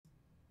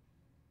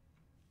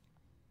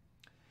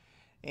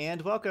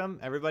And welcome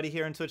everybody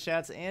here in Twitch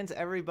chats and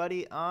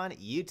everybody on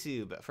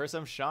YouTube for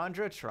some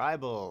Chandra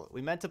Tribal.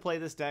 We meant to play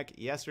this deck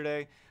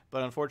yesterday,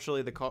 but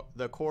unfortunately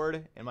the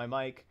cord in my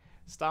mic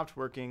stopped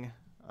working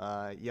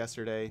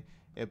yesterday.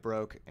 It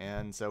broke,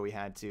 and so we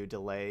had to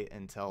delay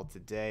until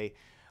today.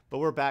 But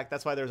we're back.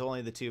 That's why there's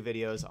only the 2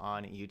 videos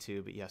on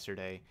YouTube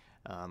yesterday.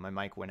 My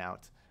mic went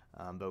out,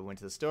 but we went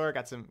to the store,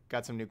 got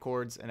some new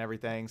cords and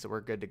everything, so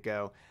we're good to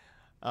go.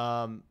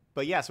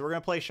 But yeah, so we're gonna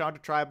play Chandra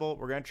Tribal.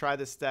 We're gonna try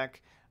this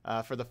deck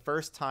for the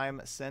first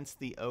time since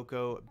the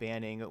Oko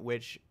banning,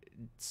 which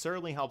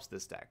certainly helps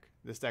this deck.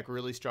 This deck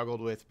really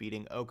struggled with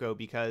beating Oko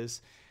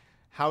because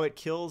how it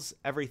kills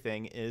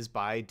everything is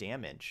by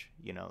damage.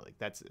 You know, like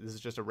this is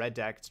just a red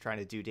deck. It's trying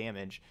to do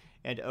damage,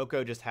 and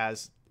Oko just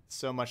has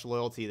so much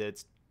loyalty that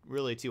it's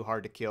really too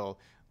hard to kill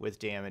with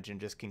damage,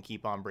 and just can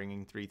keep on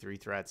bringing 3/3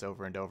 threats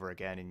over and over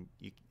again, and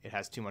it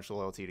has too much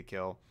loyalty to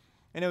kill.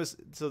 And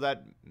so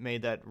that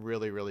made that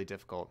really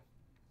difficult.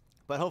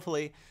 But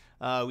hopefully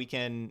we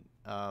can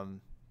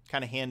kind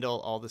of handle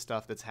all the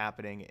stuff that's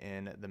happening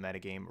in the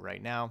metagame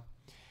right now.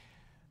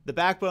 The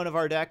backbone of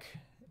our deck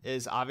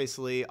is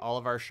obviously all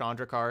of our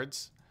Chandra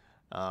cards.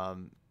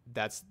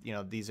 That's, you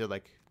know, these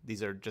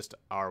are just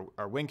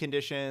our win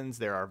conditions.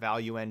 They're our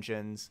value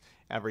engines,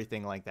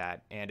 everything like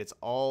that. And it's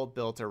all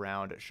built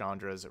around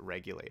Chandra's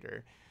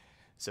regulator.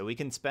 So we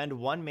can spend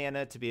 1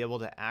 mana to be able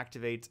to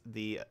activate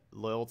the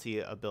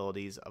loyalty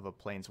abilities of a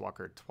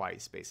planeswalker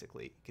twice,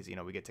 basically, because, you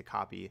know, we get to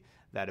copy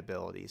that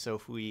ability. So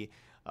if we,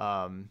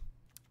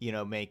 you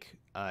know, make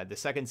the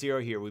second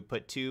 0 here, we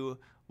put 2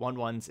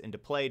 1/1s into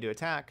play to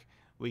attack,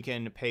 we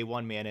can pay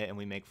 1 mana and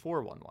we make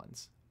 4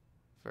 1/1s,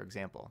 for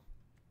example.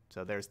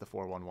 So there's the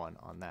 4/1/1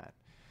 on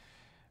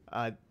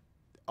that.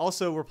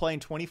 Also, we're playing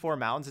 24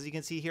 mountains, as you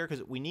can see here,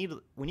 because we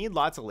need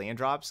lots of land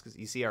drops, because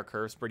you see our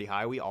curve's pretty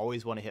high. We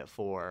always want to hit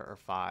 4 or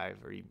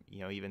 5 or, you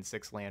know, even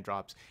 6 land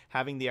drops.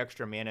 Having the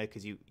extra mana,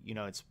 because you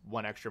know it's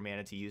 1 extra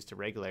mana to use to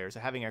regulator, so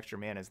having extra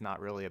mana is not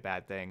really a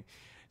bad thing.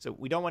 So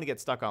we don't want to get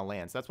stuck on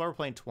lands. That's why we're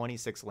playing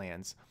 26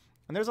 lands.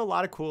 And there's a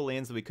lot of cool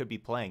lands that we could be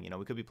playing. You know,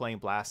 we could be playing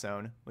Blast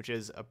Zone, which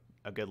is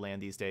a good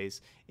land these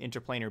days.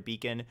 Interplanar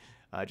Beacon,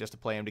 just to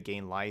play them to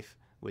gain life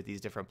with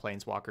these different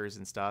planeswalkers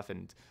and stuff.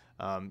 And,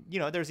 you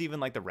know, there's even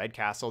like the Red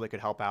Castle that could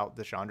help out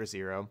the Chandra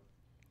Zero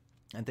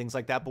and things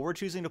like that. But we're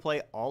choosing to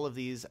play all of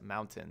these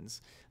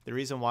mountains. The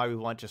reason why we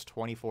want just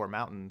 24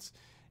 mountains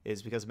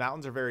is because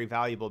mountains are very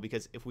valuable,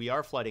 because if we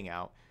are flooding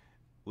out,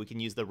 we can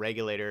use the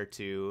regulator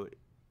to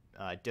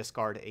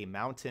discard a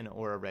mountain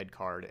or a red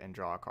card and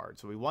draw a card.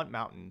 So we want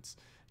mountains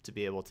to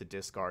be able to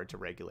discard to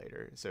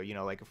regulator. So, you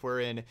know, like if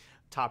we're in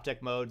top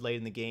deck mode late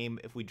in the game,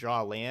 if we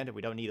draw a land and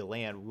we don't need a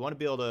land, we want to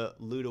be able to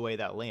loot away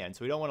that land.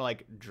 So we don't want to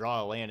like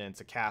draw a land and it's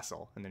a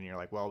castle, and then you're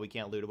like, well, we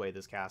can't loot away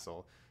this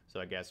castle,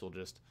 so I guess we'll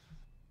just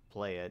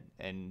play it.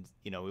 And,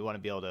 you know, we want to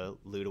be able to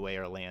loot away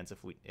our lands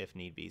if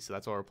need be. So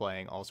that's why we're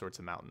playing all sorts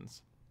of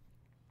mountains.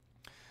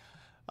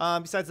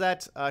 Besides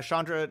that,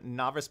 Chandra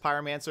Novice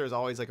Pyromancer is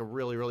always like a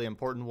really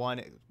important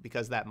one,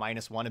 because that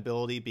 -1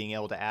 ability, being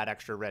able to add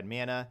extra red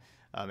mana,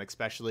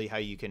 especially how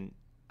you can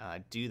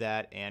do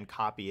that and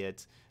copy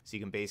it, so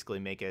you can basically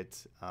make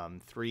it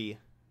 3,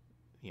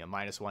 you know,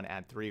 -1,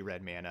 add 3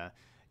 red mana,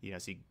 you know,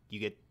 so you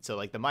get, so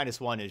like the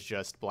 -1 is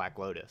just Black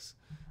Lotus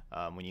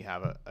when you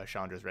have a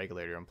Chandra's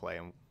regulator in play.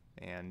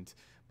 And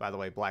by the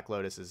way, Black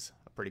Lotus is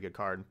a pretty good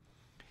card.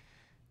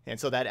 And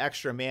so that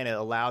extra mana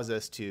allows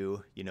us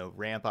to, you know,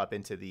 ramp up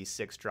into these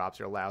 6 drops,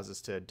 or allows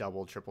us to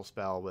double, triple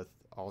spell with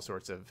all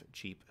sorts of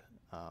cheap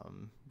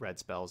red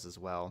spells as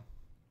well.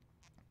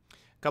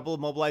 A couple of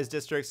mobilized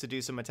districts to do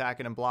some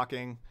attacking and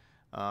blocking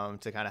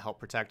to kind of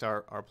help protect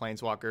our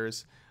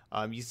planeswalkers.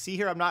 You see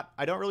here,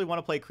 I don't really want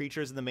to play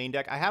creatures in the main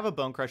deck. I have a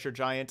Bone Crusher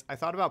Giant. I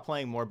thought about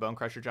playing more Bone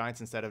Crusher Giants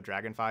instead of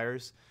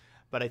Dragonfires,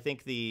 but I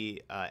think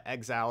the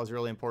Exile is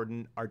really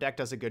important. Our deck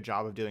does a good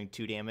job of doing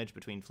 2 damage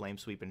between Flame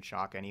Sweep and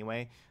Shock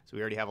anyway, so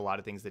we already have a lot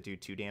of things that do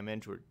 2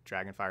 damage, where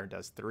Dragonfire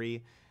does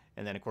 3.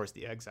 And then, of course,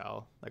 the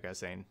Exile, like I was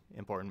saying,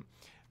 important.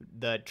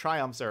 The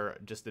Triumphs are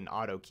just an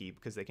auto keep,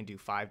 because they can do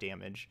 5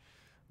 damage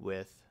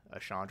with a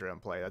Chandra in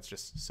play. That's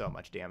just so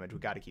much damage. We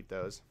got to keep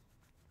those.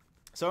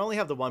 So I only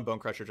have the 1 Bone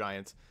Crusher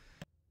Giant.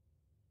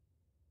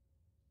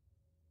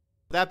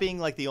 That being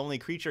like the only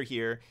creature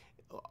here,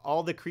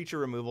 all the creature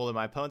removal that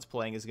my opponent's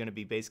playing is going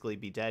to basically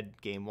be dead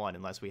game 1,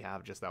 unless we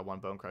have just that 1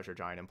 Bone Crusher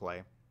Giant in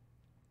play.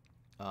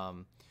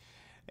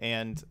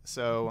 And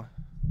so,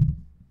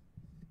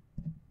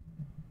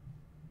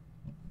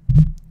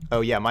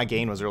 oh yeah, my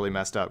gain was really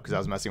messed up because I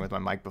was messing with my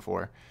mic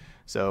before.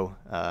 So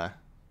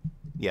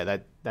yeah,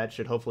 that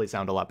should hopefully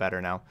sound a lot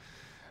better now.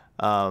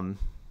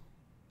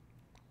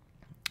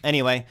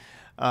 Anyway,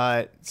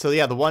 so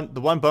yeah, the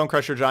one Bone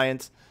Crusher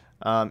Giant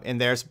in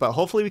there, but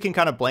hopefully we can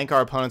kind of blank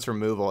our opponent's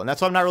removal. And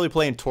that's why I'm not really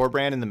playing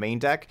Torbrand in the main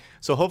deck.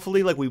 So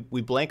hopefully, like,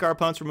 we blank our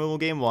opponent's removal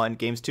game 1,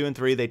 games 2 and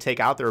 3, they take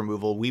out the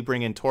removal, we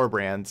bring in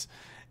Torbrands,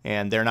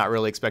 and they're not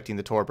really expecting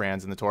the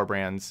Torbrands, and the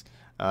Torbrands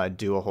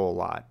do a whole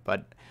lot.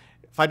 But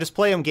if I just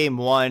play them game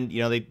 1,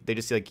 you know, they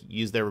just like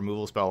use their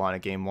removal spell on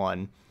it game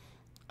 1.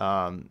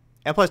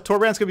 And plus,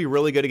 Torbrand's going to be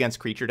really good against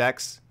creature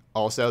decks.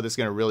 Also, this is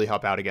going to really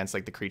help out against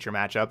like the creature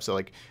matchup. So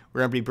like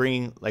we're going to be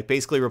bringing like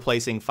basically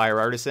replacing Fire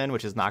Artisan,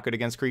 which is not good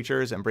against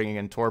creatures, and bringing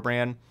in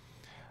Torbrand.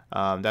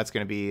 That's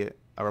going to be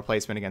a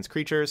replacement against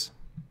creatures.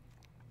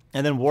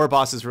 And then War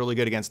Boss is really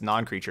good against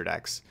non-creature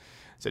decks.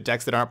 So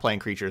decks that aren't playing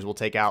creatures will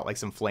take out like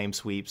some Flame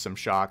Sweep, some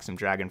Shock, some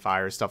Dragon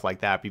Fire, stuff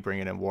like that. Be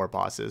bringing in War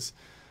Bosses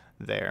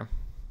there.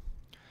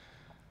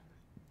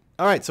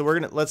 All right, so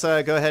let's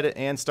go ahead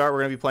and start. We're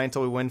gonna be playing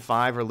until we win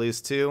 5 or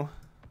lose 2.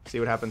 See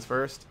what happens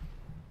first.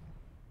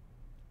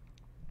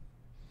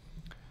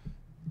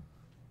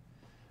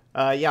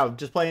 Yeah,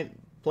 just playing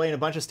a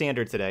bunch of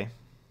standard today.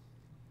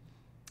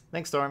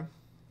 Thanks, Storm.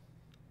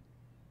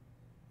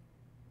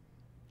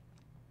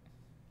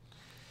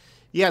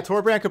 Yeah,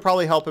 Torbrand could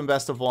probably help in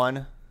best of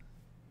 1.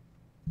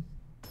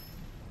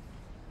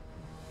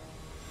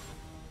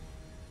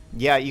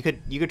 Yeah, you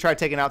could try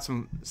taking out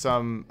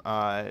some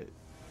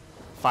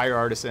Fire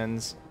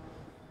Artisans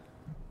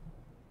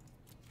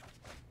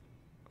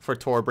for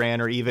Torbrand,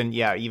 or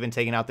even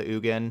taking out the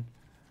Ugin.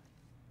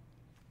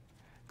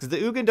 Because the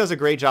Ugin does a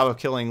great job of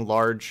killing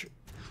large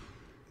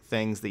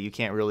things that you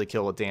can't really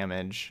kill with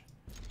damage.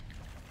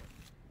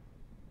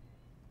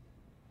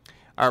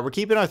 All right, we're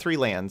keeping our 3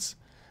 lands.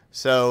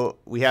 So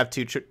we have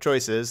 2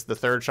 choices, the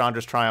third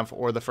Chandra's Triumph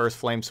or the first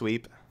Flame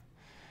Sweep.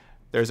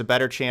 There's a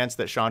better chance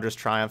that Chandra's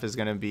Triumph is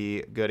going to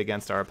be good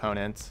against our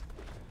opponent.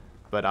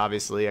 But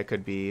obviously I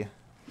could be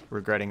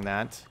regretting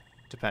that,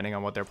 depending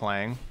on what they're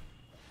playing.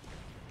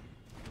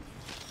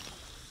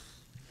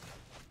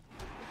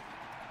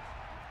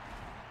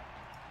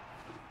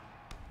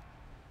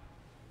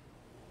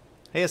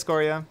 Hey,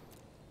 Escoria.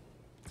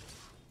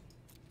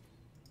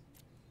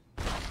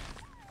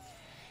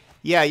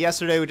 Yeah,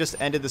 yesterday we just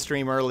ended the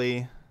stream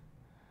early.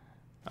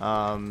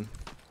 Because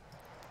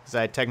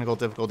I had technical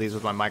difficulties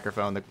with my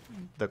microphone.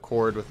 The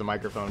cord with the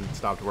microphone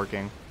stopped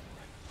working.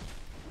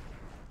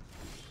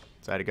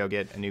 So I had to go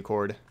get a new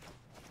cord.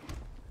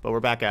 But we're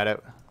back at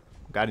it.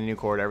 Got a new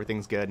cord.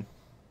 Everything's good.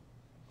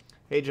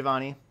 Hey,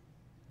 Giovanni.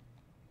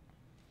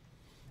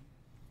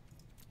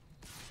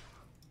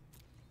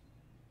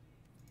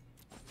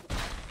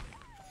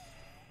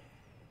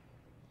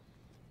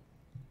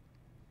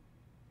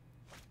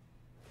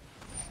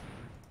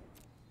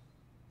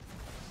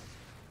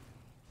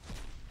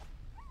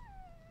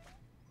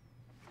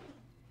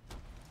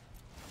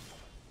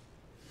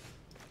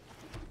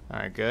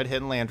 Alright, good.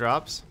 Hidden land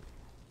drops.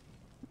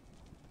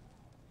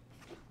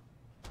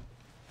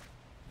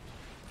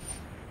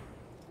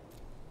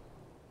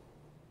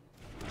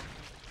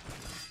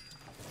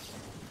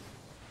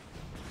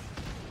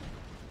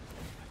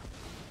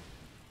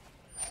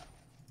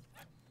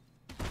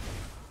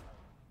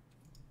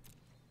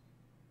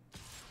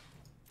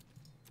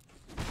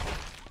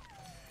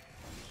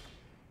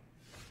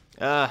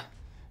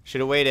 Should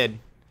have waited.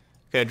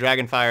 Could have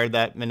Dragon Fired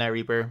that Midnight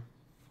Reaper.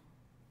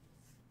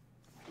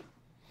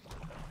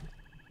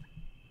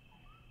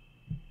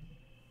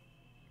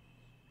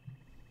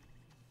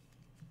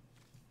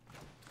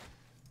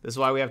 This is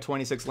why we have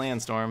 26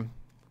 land, Storm.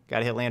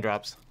 Gotta hit land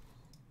drops.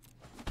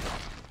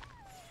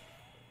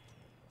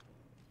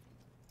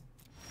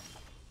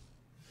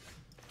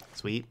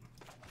 Sweet.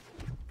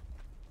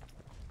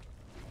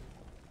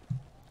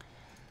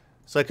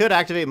 So I could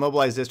activate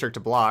Mobilize District to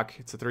block.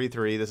 It's a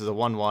 3/3. This is a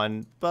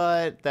 1/1,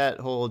 but that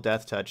whole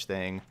Death Touch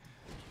thing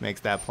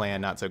makes that plan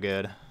not so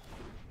good.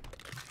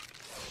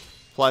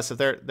 Plus, if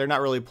they're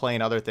not really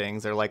playing other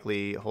things, they're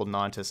likely holding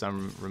on to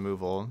some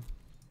removal.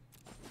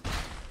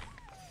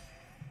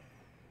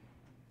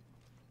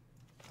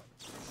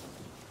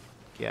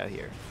 Get out of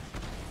here.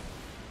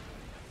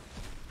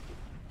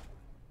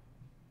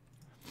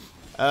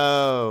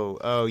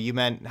 Oh, you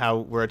meant how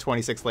we're a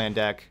 26 land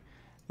deck,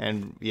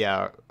 and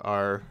yeah,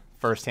 our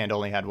first hand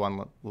only had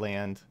 1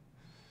 land.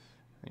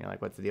 And you're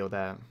like, what's the deal with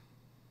that?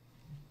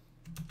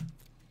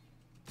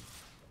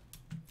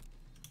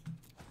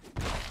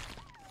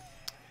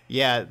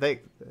 Yeah,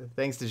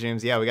 thanks to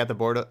James. Yeah, we got the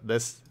board.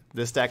 This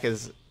deck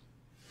is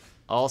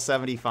all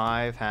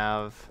 75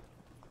 have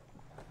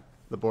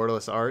the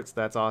borderless arts.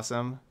 That's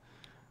awesome.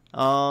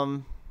 I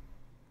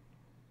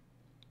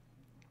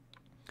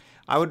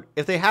would,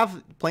 if they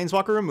have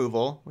Planeswalker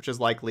removal, which is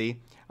likely,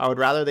 I would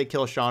rather they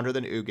kill Chandra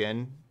than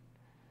Ugin.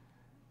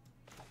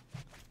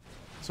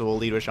 So we'll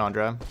lead with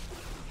Chandra.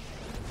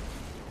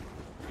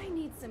 I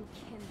need some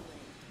kindling.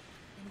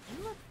 And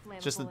you look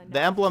flammable Just enough.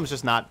 the emblem's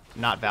just not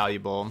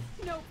valuable.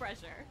 No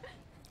pressure.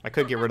 I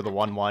could get rid of the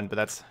 1/1, but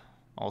that's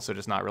also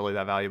just not really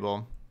that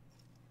valuable.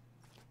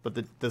 But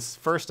this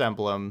first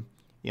emblem,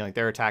 you know, like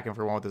they're attacking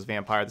for 1 with this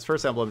vampire. This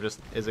first emblem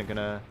just isn't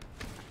gonna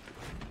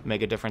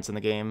make a difference in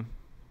the game.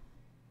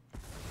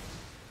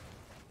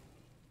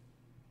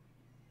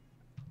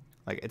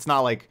 Like, it's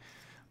not like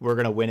we're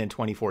gonna win in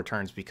 24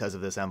 turns because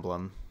of this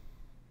emblem.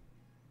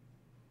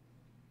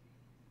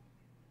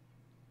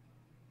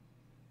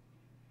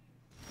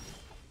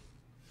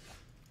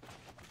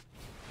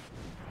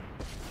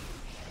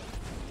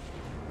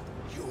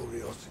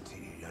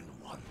 Curiosity and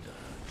wonder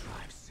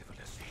drive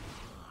civilization.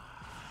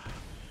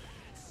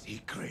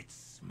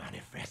 Secrets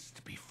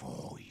manifest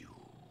before you.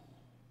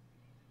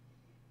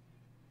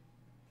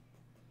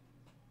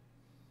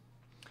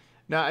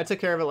 No, I took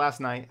care of it last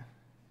night.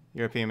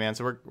 European man,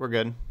 so we're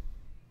good.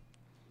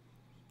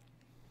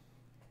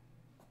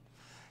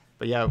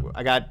 But yeah,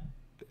 I got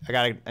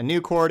a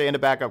new cord and a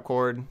backup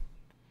cord.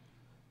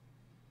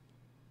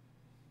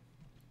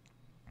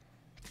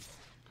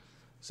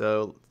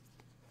 So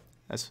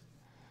as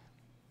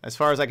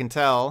far as I can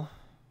tell,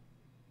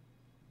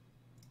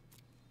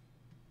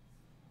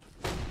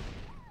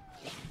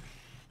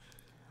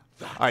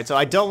 all right. So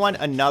I don't want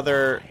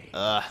another.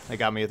 They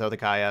got me with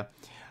Othakaya. I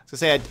was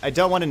gonna say I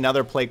don't want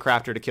another plate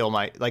crafter to kill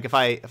my. Like if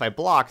I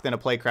block, then a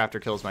plate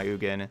crafter kills my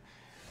Ugin,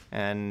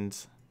 and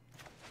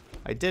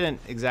I didn't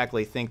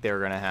exactly think they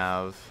were gonna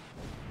have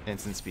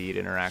instant speed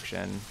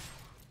interaction,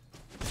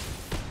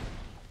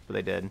 but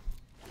they did.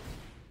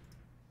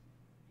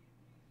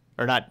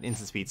 Or not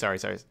instant speed, sorry.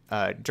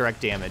 Direct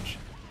damage.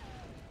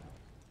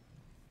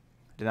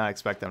 Did not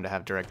expect them to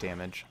have direct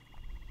damage.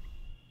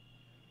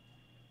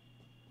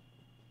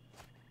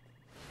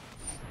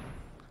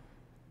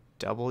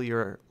 Double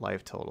your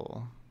life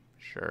total.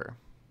 Sure.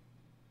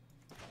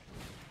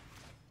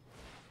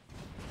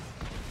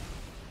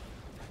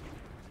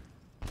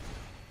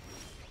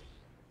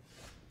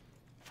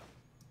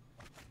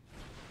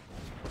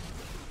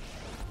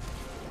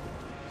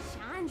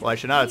 Well, I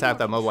should not attack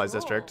that mobilized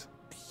district.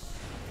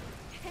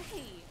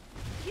 Hey,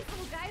 these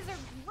little guys are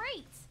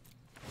great.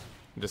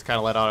 Just kind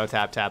of let auto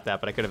tap that,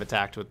 but I could have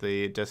attacked with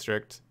the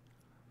district.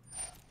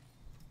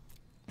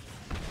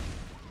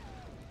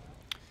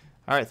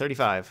 All right,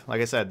 35.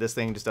 Like I said, this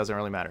thing just doesn't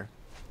really matter.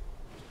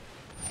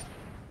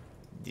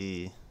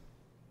 Yeah.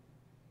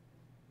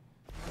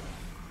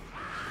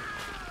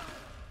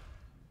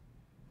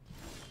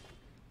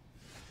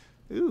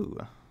 Ooh.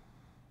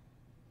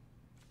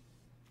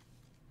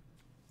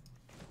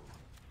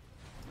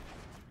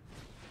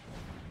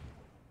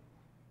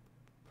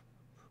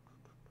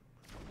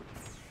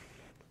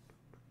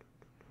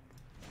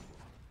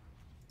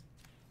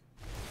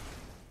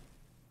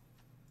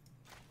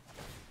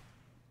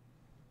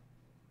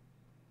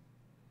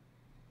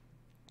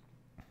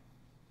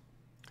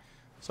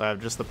 So I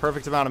have just the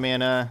perfect amount of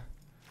mana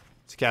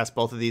to cast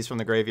both of these from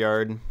the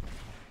graveyard.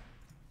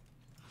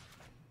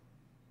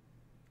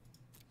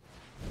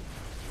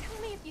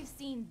 Tell me if you've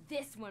seen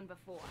this one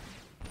before.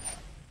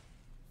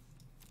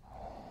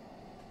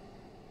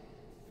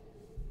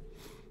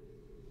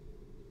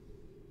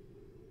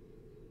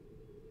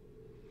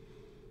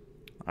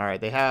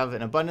 Alright, they have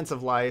an abundance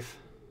of life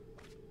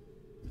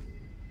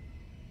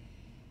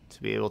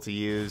to be able to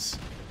use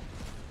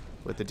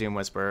with the Doom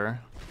Whisperer.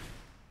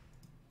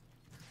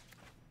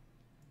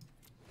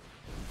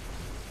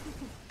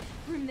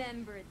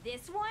 Remember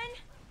this one?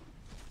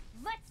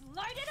 Let's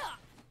light it up!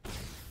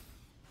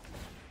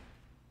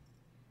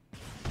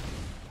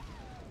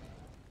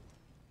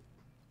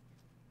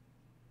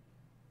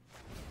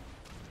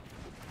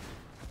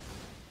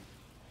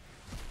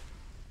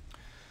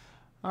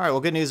 Alright,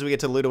 well good news, we get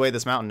to loot away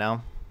this mountain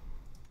now.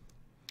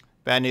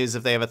 Bad news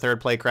if they have a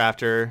third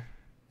Playcrafter.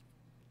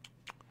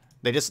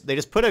 They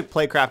just put a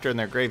Playcrafter in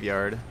their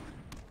graveyard.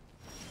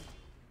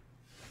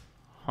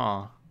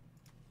 Huh.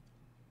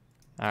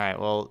 Alright,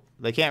 well,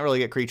 they can't really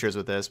get creatures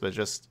with this, but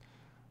just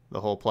the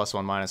whole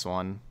 +1,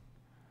 -1.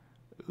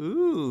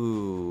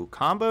 Ooh,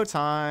 combo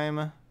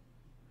time.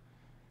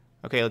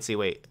 Okay, let's see,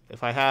 wait.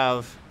 If I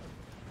have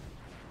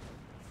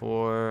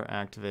 4,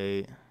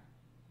 activate.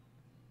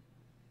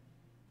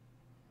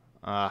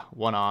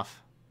 1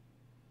 off.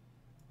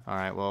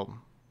 Alright, well.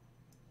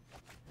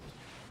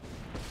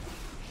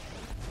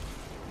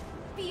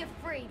 Be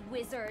afraid,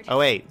 wizard. Oh,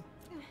 wait.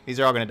 These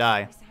are all gonna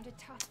die. Sounded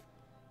tough.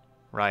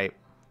 Right.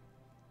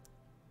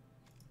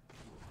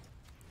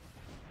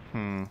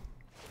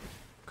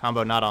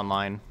 Combo not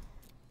online.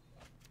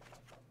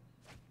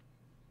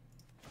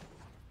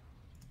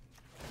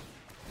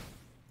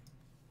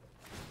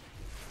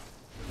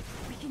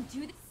 We can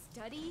do this.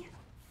 Study?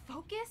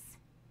 Focus?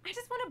 I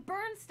just want to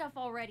burn stuff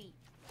already.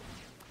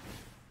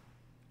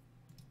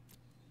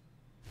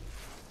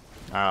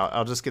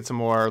 I'll just get some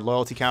more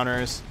loyalty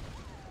counters.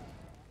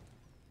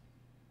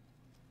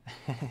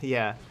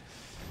 Yeah.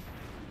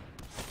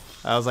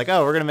 I was like,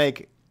 oh, we're gonna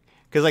make,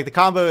 because like the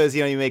combo is,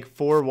 you know, you make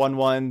 4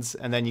 1/1s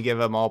and then you give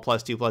them all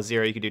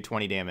 +2/+0. You can do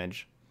 20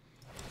 damage.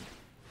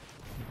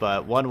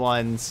 But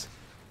 1/1s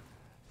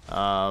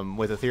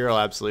with Ethereal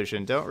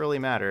Absolution don't really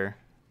matter.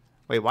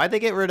 Wait, why'd they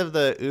get rid of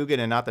the Ugin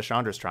and not the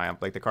Chandra's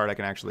Triumph, like the card I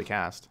can actually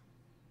cast?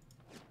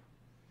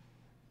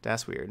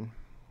 That's weird.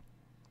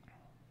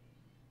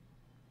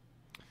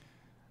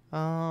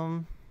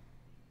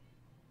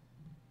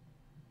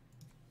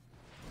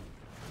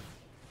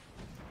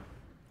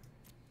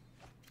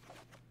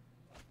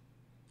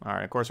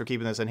 Alright, of course we're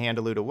keeping this in hand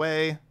to loot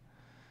away. Okay,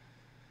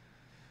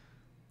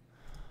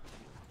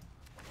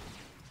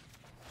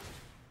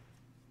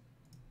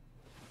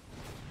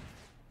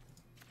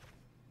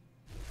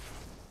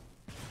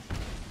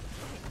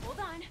 hold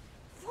on.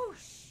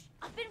 Whoosh!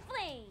 Up in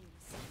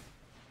flames!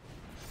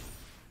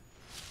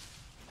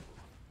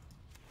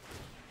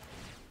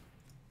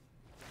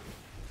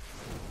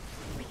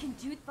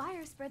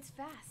 fire spreads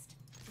fast.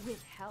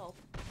 With help.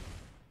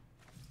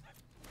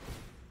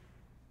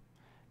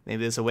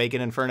 Maybe this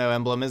Awaken Inferno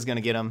emblem is going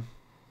to get him.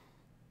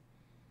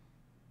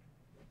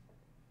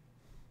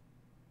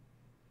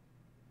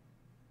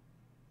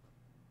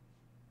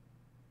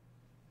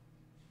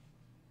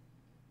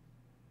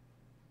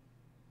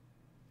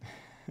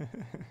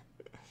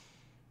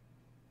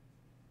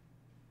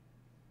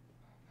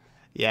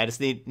 Yeah, I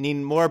just need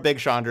more big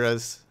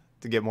Chandras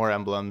to get more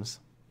emblems.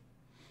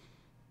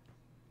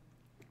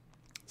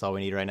 That's all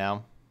we need right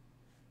now.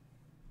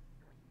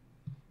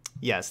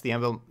 Yes, the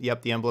emblem.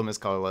 Yep, the emblem is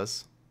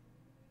colorless.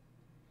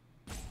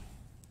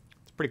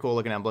 It's a pretty cool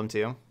looking emblem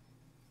too.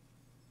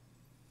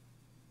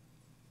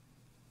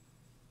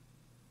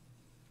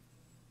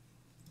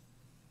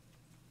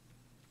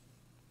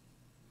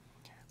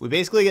 We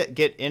basically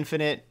get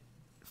infinite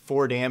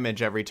 4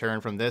 damage every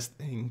turn from this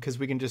thing because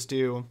we can just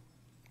do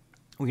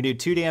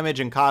 2 damage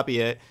and copy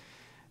it,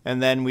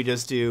 and then we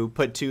just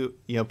put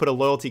a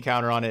loyalty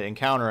counter on it and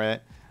counter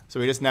it. So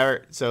we just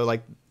never, so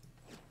like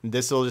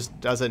this will just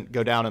doesn't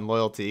go down in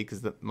loyalty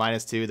because the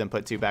 -2, then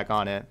put 2 back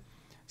on it.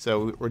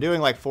 So we're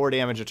doing like 4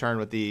 damage a turn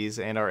with these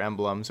and our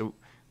emblem. So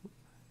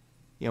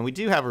we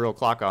do have a real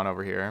clock on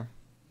over here.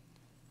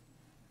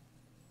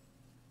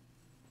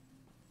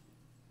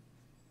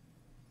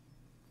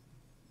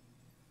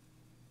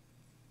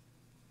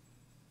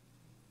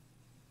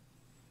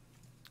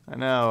 I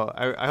know.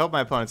 I hope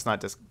my opponent's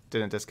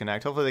didn't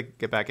disconnect. Hopefully they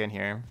get back in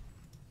here.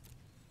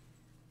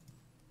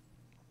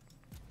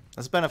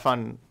 It's been a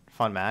fun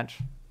match.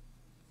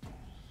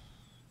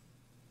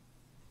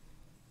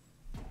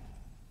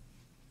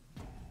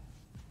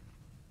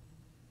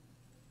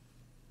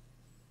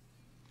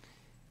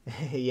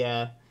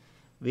 Yeah.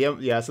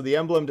 So the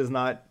emblem does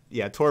not,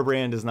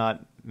 Torbrand does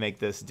not make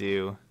this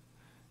do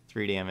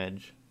 3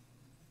 damage.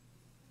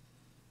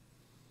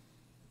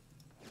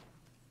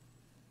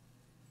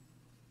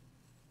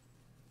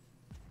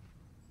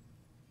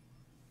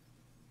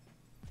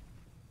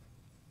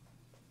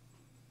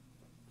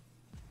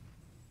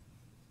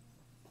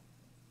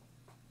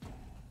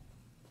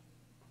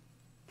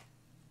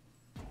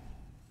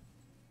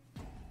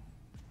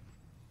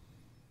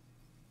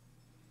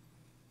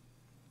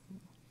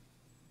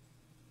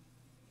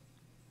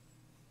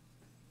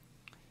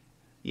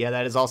 Yeah,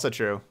 that is also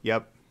true.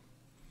 Yep,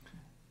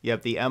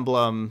 the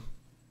emblem...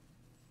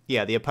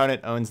 Yeah, the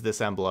opponent owns this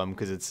emblem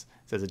because it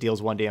says it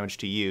deals 1 damage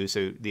to you,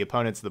 so the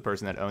opponent's the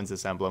person that owns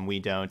this emblem. We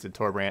don't, and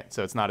Torbrand...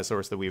 So it's not a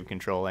source that we would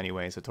control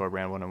anyway, so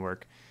Torbrand wouldn't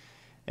work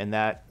in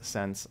that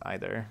sense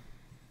either.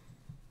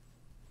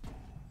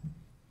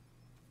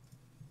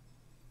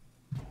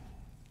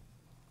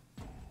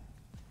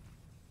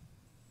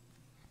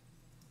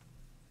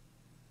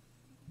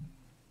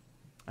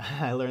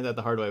 I learned that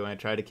the hard way when I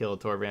tried to kill a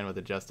Torbrand with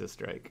a Justice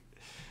Strike.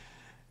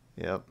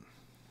 Yep.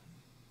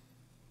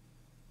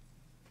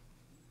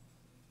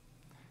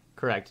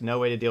 Correct. No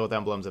way to deal with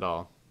emblems at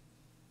all.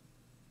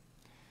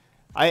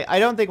 I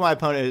don't think my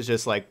opponent is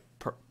just like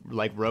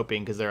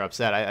roping because they're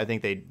upset. I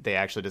think they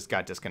actually just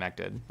got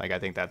disconnected. Like I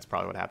think that's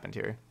probably what happened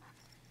here.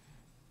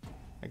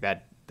 Like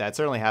that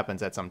certainly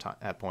happens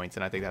at points,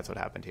 and I think that's what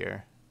happened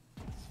here.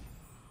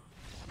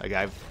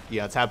 Like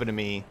it's happened to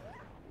me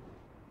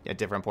at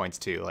different points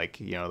too, like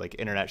like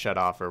internet shut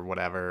off or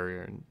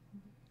whatever, and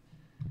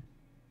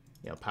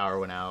power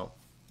went out.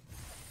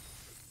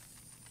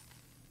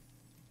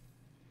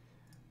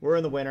 We're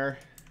in the winter.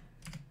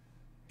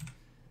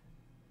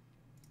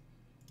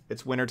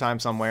 It's winter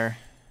time somewhere.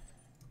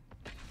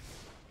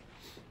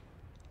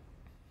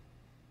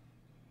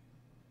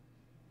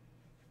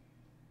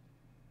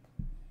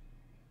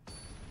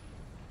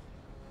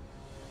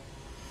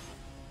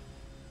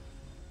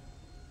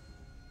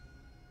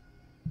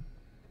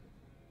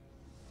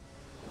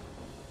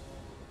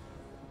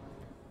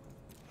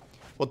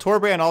 Well,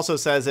 Torbrand also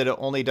says that it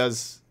only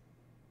does...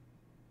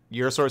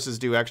 Your sources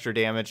do extra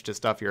damage to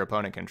stuff your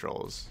opponent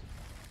controls.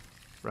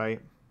 Right?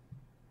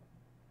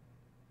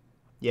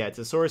 Yeah, it's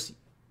a source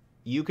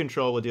you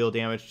control will deal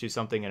damage to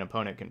something an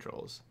opponent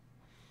controls.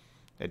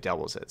 It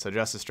doubles it. So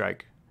Justice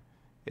Strike,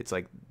 it's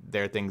like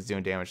their thing's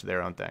doing damage to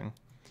their own thing.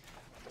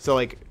 So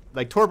like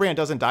Torbrand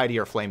doesn't die to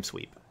your Flame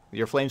Sweep.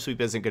 Your Flame Sweep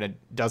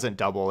doesn't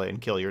double it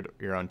and kill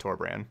your own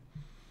Torbrand.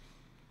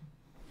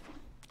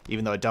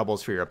 Even though it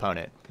doubles for your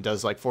opponent. It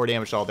does like 4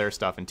 damage to all their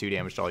stuff and 2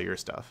 damage to all your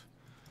stuff.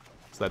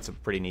 So that's a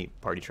pretty neat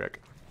party trick.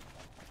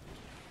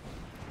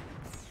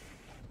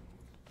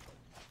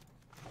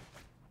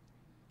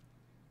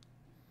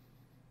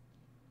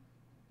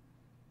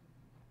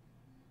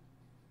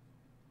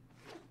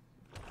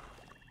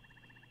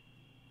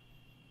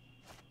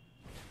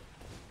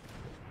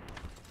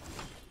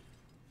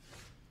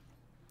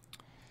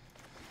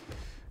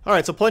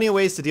 Alright, so plenty of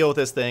ways to deal with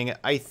this thing.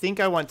 I think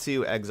I want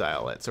to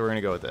exile it, so we're going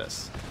to go with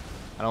this.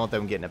 I don't want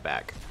them getting it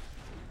back.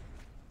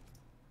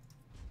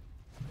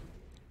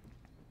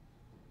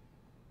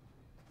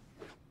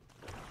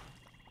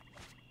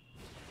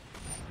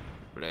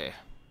 Bleh.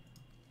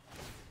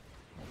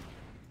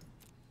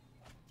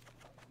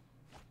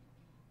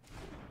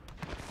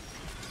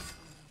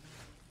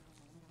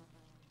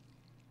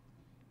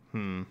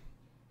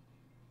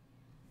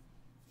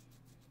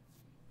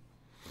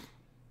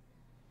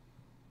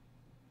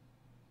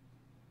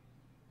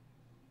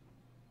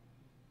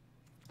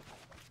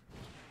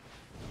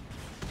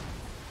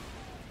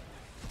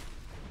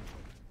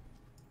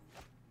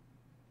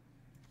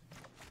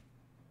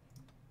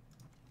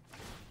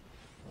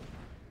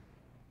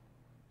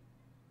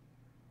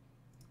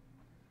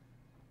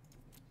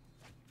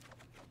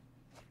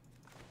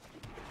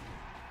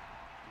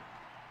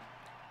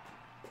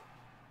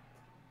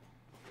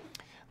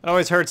 It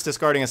always hurts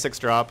discarding a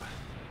 6-drop.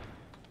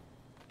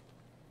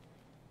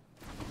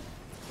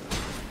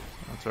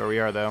 That's where we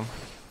are, though.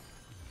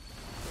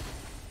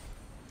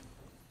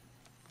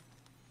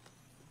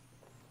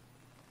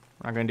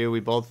 We're not going to do,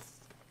 we both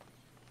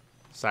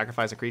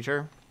sacrifice a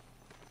creature.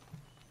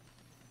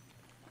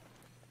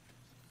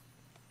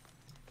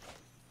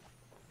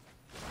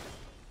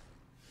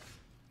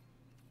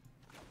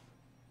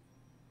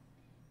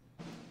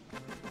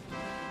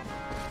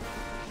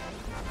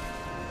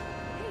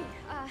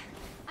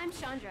 I'm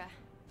Chandra.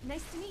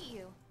 Nice to meet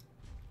you.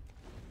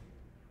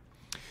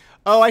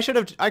 Oh, I could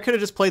have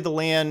just played the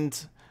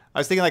land. I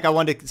was thinking like I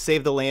wanted to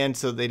save the land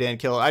so they didn't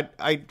kill it.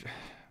 Been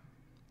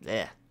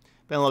a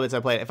little bit since I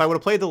played it. If I would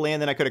have played the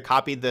land, then I could have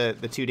copied the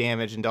 2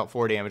 damage and dealt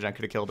 4 damage. And I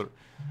could have killed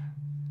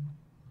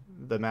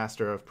the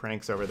master of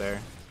pranks over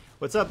there.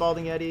 What's up,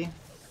 Balding Yeti?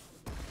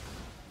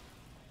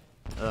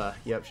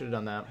 Yep, should have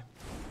done that.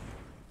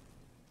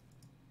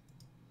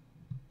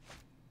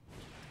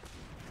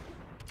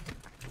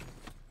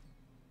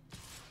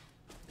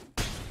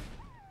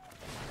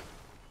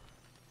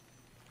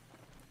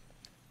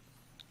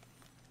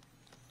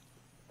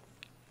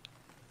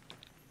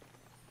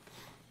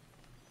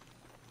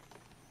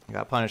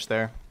 Got punished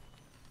there.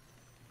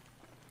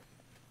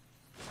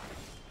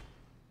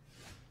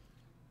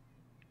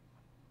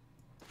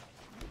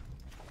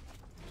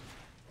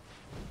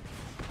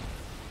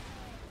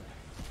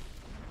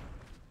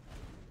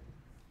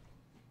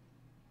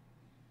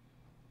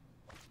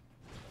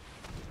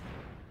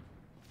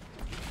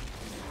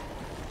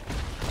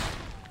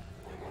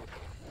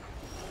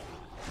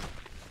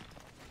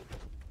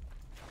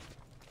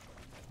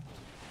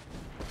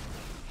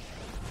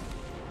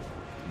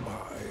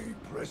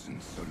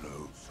 Presence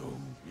alone, so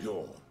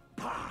your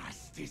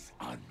past is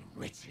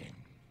unwritten.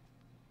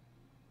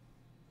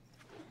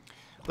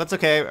 That's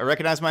okay. I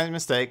recognize my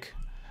mistake.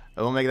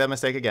 I won't make that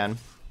mistake again.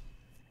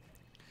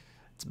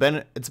 It's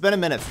been a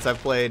minute since I've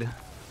played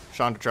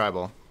Chandra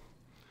Tribal.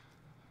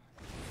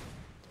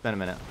 It's been a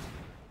minute.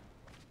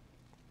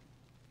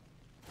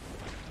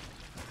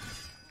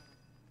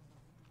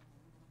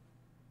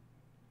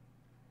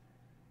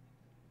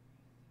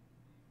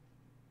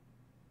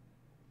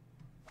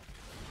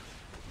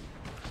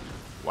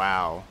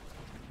 Wow.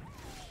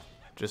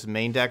 Just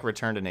main deck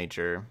Return to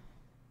Nature.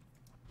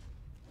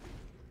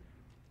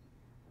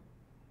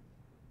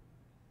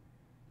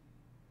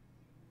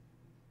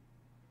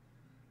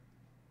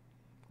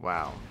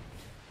 Wow.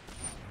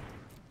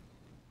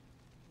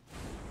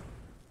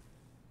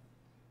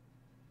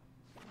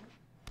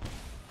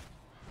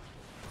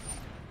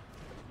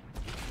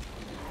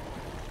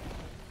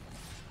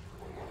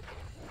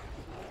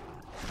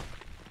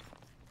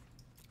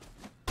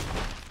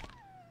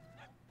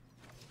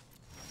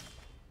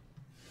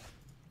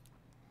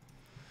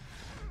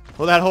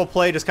 Well, that whole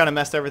play just kind of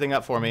messed everything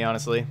up for me,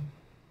 honestly.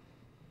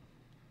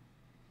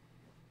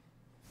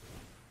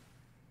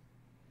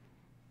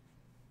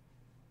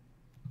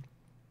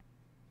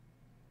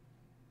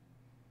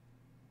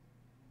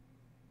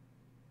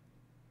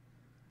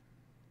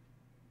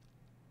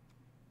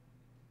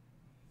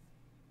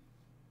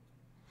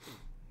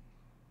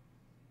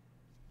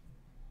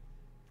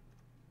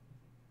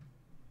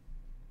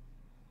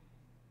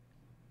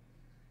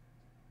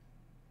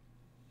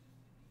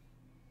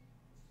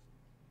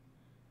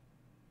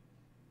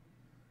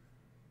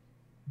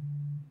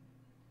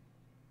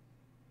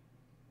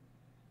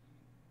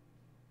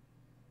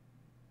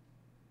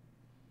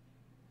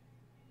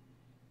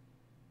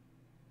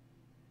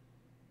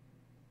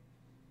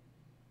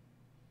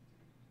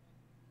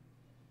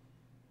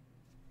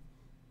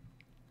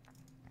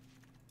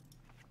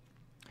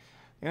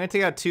 I'm going to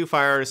take out 2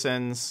 Fire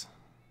Artisans.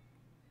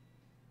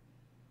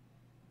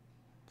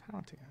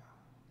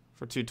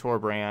 For 2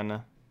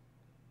 Torbran.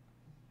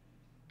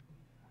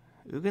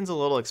 Ugin's a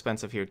little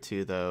expensive here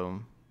too, though.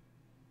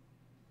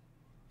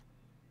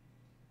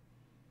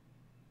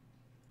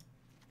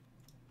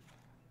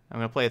 I'm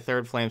going to play a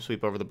 3rd Flame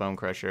Sweep over the Bone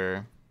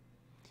Crusher.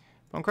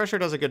 Bone Crusher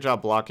does a good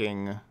job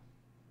blocking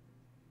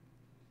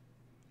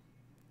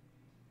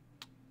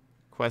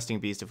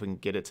Questing Beast if we can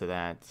get it to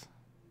that.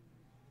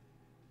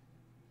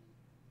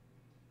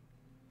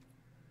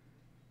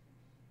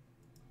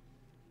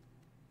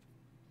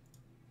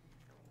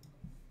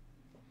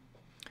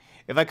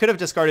 If I could have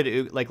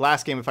discarded, like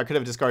last game, if I could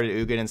have discarded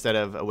Ugin instead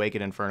of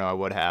Awakened Inferno, I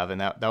would have,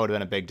 and that would have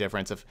been a big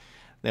difference. If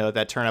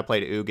that turn I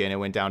played Ugin, it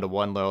went down to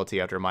 1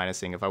 loyalty after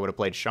minusing. If I would have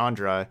played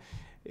Chandra,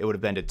 it would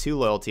have been to 2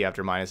 loyalty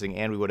after minusing,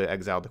 and we would have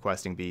exiled the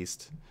Questing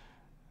Beast.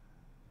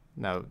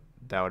 Now,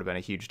 that would have been a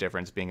huge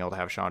difference, being able to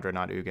have Chandra,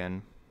 not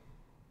Ugin.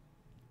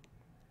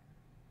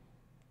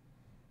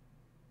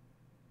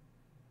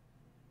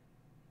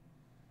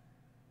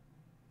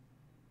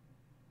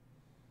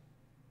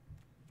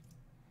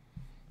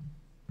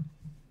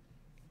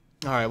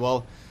 All right,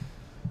 well,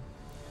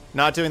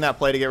 not doing that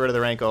play to get rid of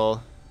the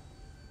rankle.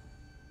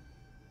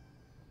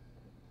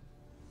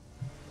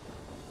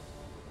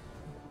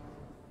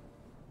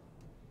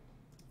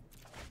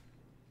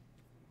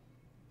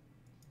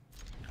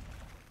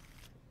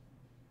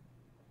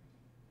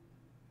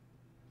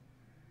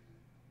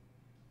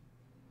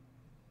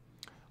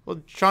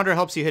 Well, Chandra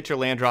helps you hit your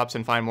land drops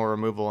and find more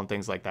removal and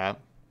things like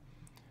that.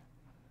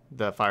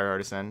 The Fire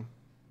Artisan.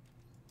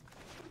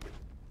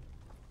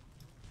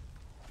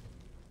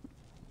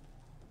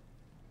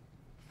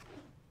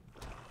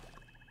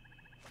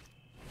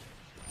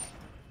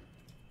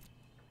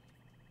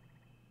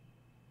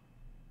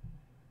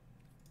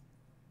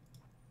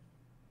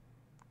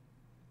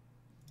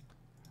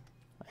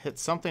 I hit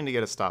something to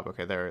get a stop.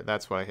 Okay, there.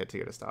 That's what I hit to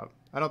get a stop.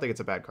 I don't think it's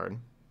a bad card.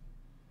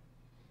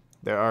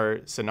 There are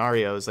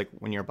scenarios, like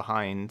when you're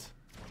behind,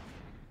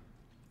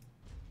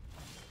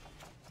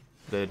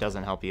 that it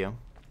doesn't help you.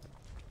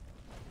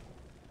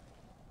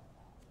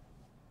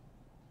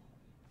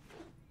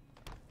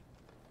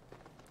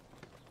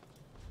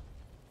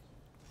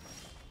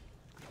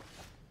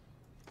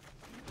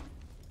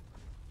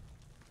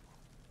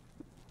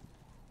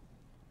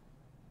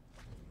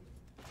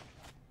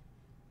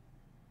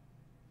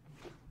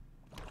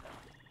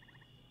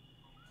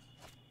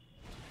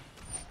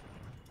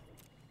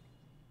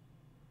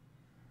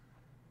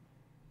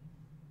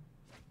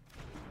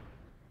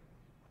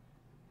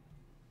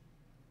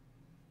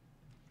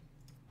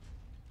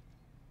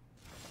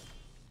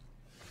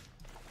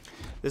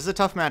 This is a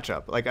tough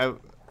matchup. Like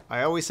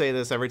I always say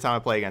this every time I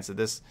play against it.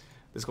 This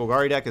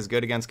Golgari deck is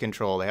good against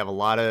control. They have a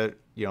lot of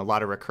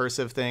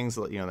recursive things.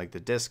 Like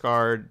the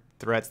discard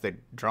threats. They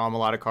draw them a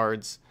lot of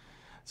cards.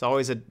 It's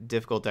always a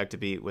difficult deck to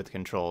beat with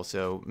control.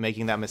 So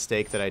making that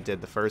mistake that I did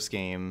the first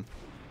game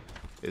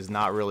is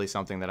not really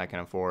something that I can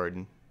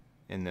afford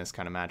in this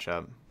kind of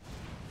matchup.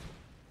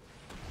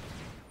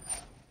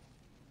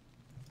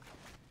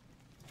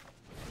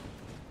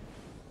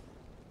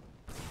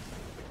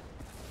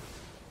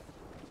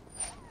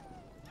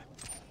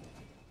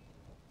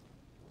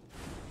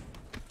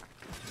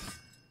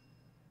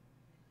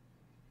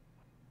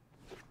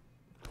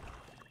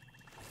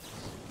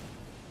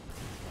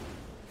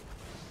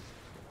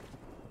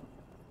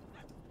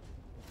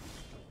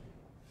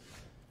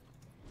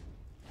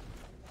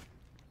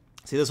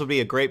 See, this would be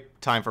a great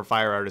time for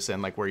Fire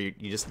Artisan, like where you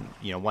just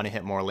want to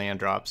hit more land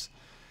drops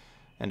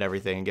and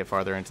everything and get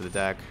farther into the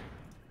deck.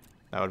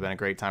 That would have been a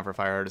great time for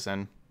Fire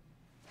Artisan.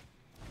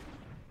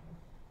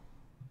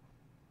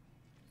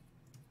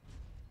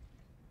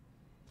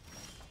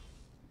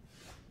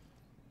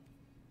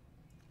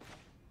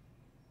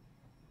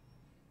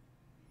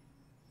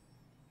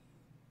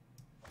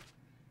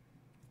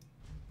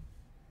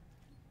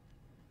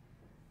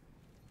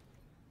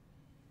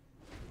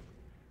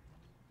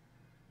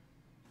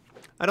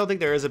 I don't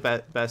think there is a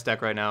best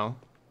deck right now.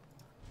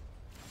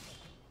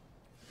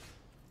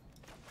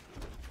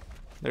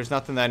 There's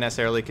nothing that I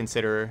necessarily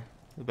consider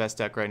the best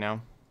deck right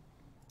now.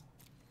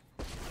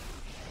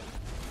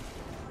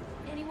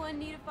 Anyone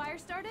need a fire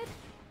started?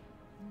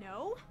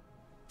 No?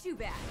 Too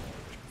bad.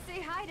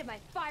 Say hi to my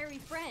fiery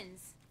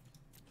friends.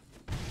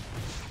 I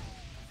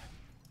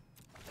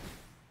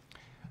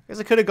guess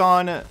I could have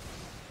gone...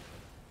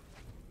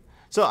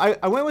 So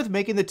I went with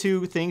making the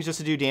two things just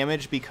to do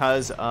damage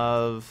because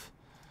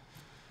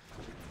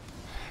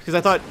I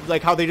thought,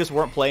 like, how they just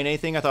weren't playing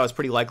anything, I thought it was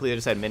pretty likely they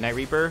just had Midnight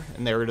Reaper,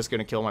 and they were just going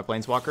to kill my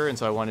Planeswalker, and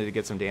so I wanted to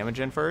get some damage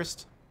in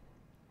first.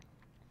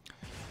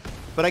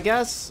 But I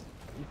guess,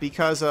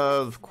 because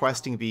of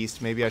Questing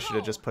Beast, maybe I should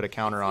have just put a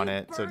counter on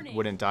it so it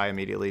wouldn't die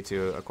immediately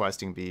to a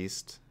Questing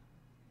Beast.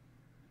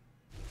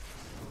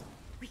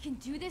 We can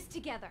do this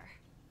together.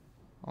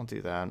 I'll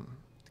do that.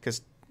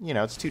 Because,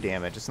 it's 2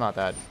 damage. It's not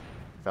that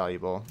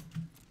valuable.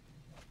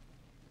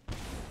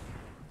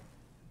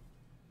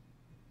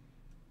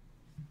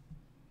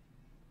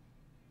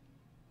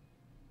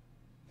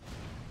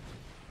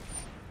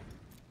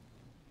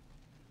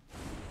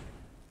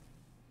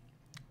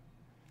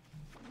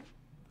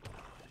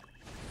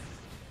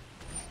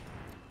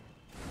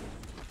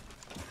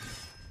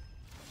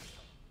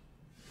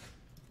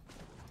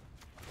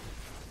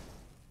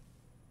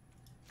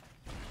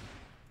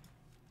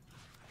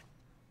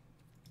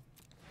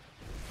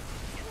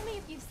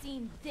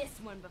 Seen this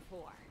one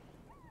before.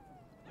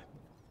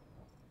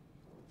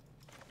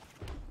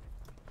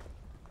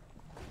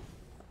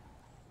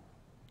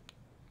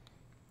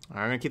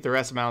 Alright, I'm going to keep the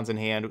rest of mountains in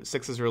hand.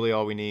 6 is really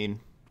all we need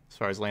as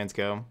far as lands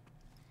go.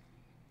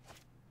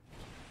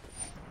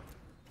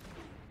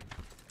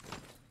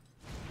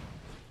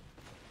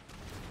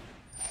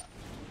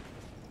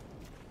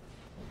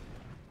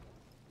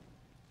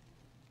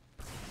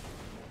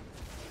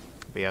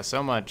 But yeah,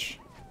 so much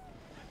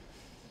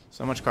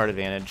card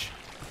advantage.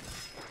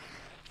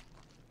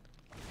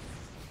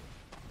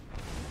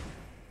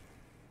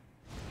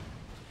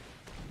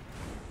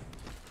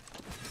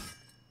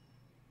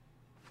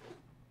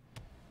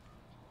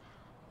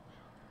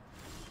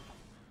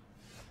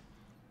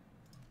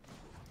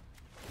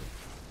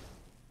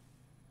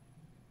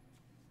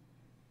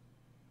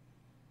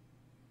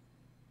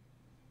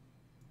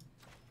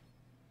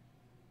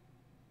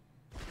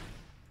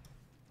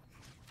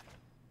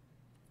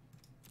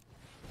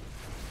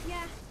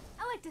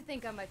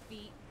 think on my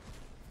feet.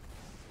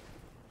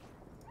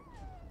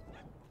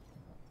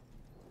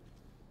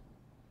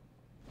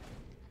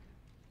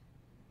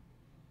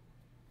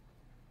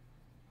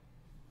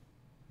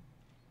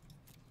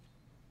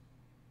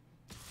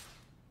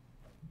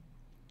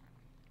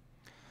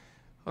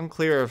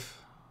 Unclear if...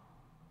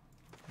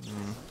 I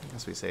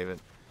guess we save it.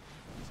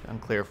 It's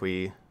unclear if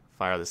we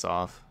fire this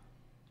off.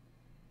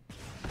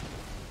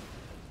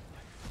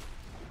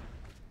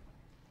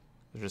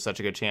 There's just such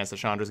a good chance that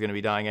Chandra's going to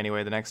be dying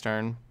anyway the next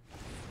turn.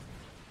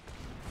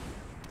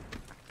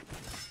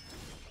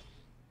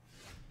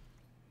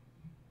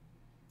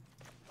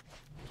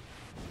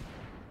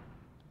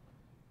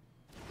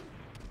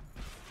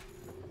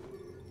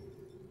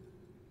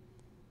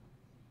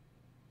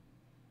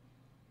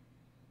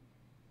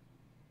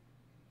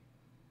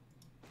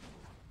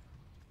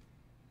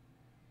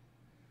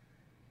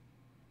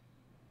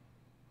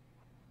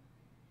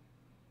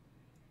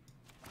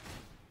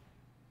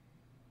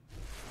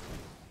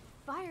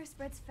 Fire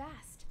spreads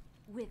fast,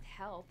 with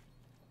help.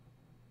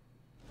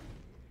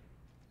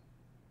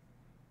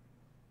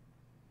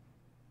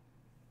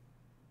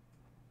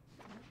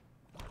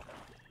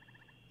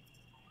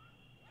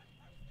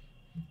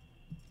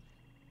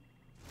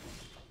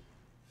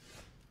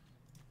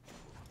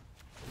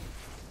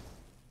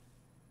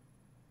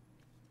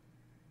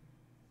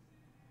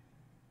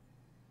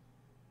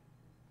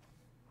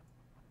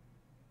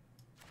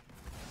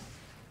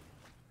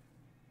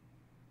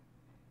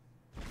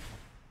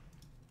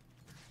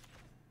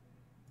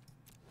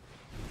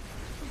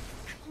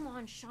 Come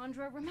on,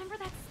 Chandra, remember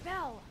that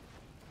spell!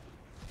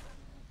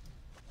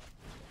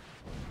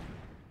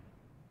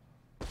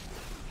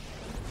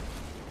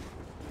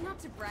 Not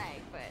to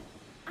brag, but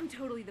I'm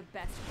totally the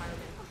best pyroman.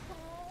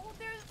 Oh,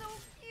 they're so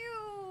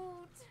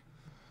cute!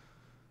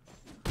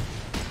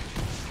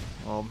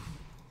 Well,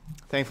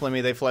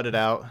 thankfully they flooded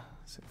out.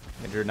 So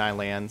I drew 9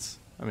 lands.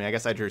 I mean, I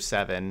guess I drew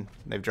 7.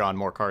 They've drawn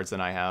more cards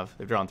than I have.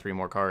 They've drawn 3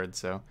 more cards,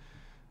 so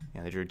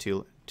yeah, they drew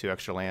two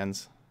extra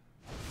lands.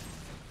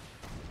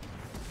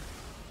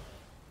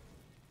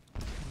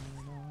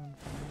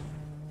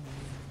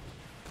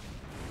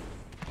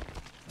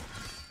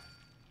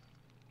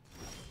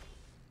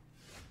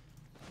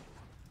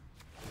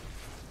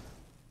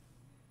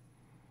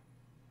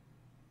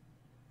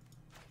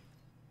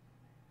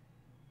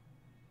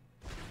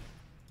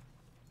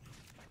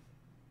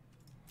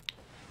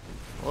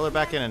 Well,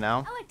 they're back in it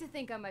now. I like to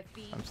think on my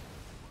feet.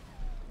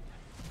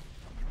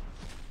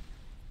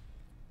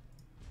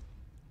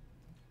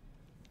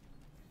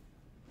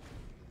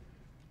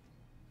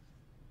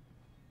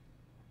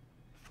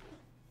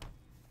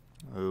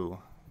 Ooh.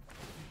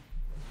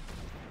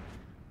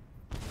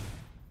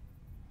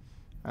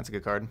 That's a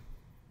good card.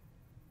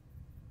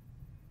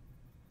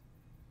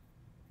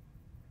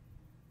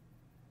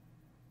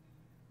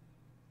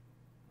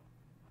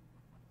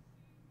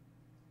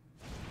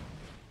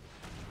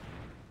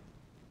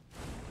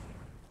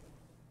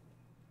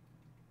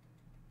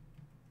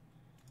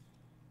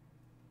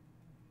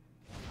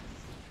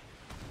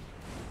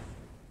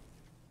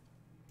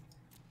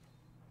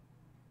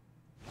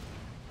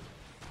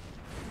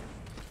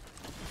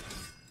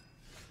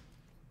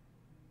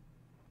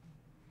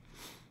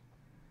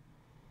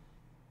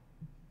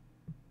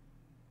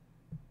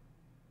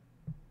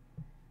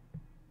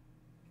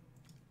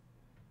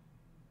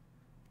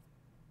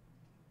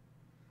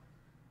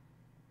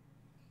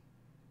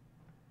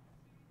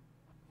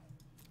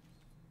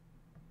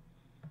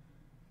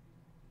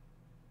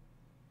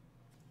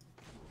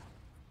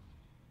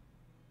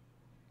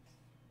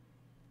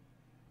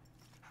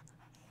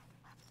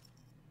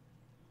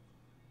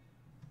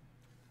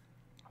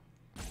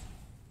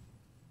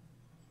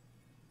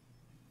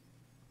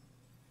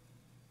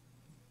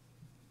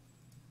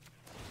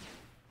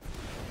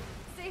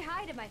 Say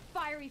hi to my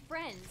fiery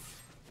friends.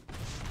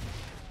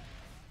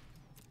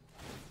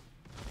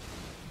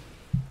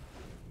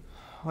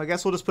 Well, I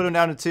guess we'll just put them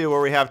down to 2,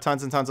 where we have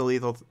tons and tons of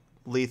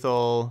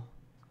lethal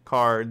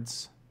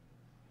cards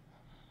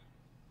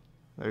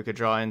that we could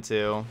draw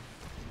into.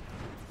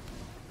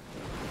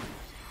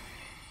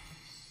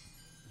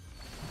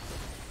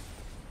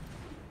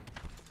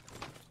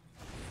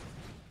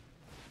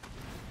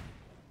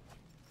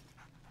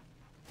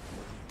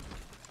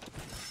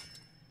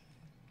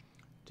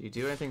 Do you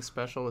do anything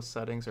special with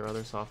settings or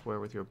other software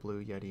with your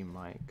Blue Yeti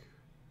mic?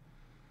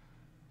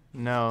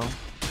 No,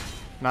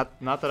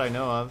 not that I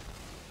know of.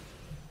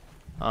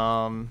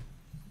 I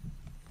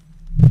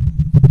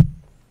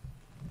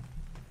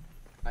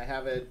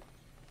have it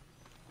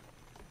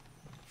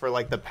for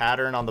like the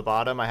pattern on the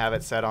bottom. I have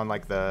it set on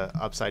like the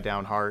upside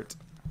down heart.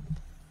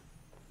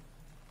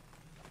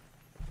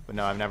 But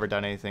no, I've never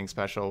done anything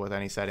special with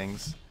any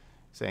settings.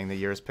 Saying the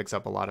yours picks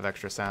up a lot of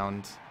extra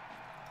sound.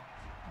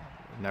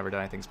 I've never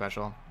done anything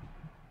special.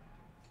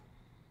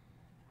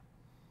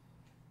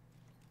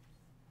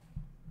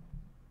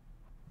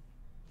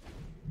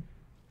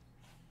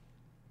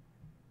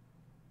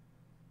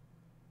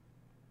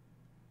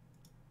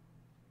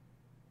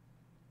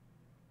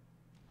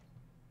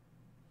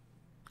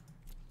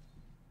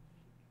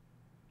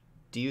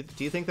 Do you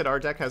think that our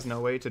deck has no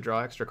way to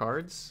draw extra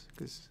cards?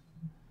 Because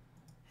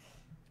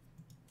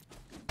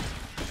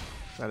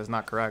that is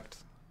not correct.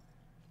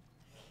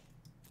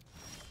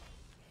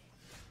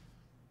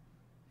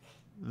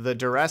 The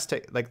duress,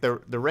 like the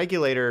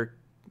regulator,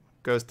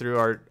 goes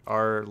through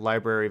our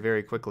library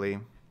very quickly.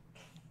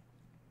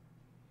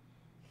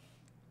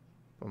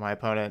 But my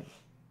opponent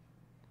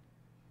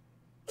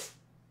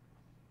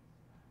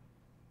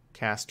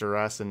cast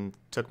duress and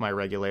took my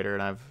regulator,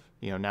 and I've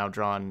now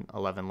drawn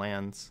 11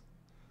 lands,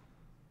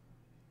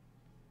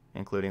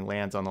 including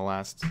lands on the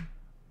last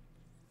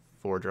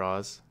 4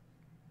 draws.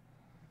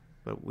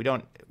 But we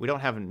don't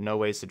have no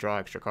ways to draw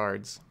extra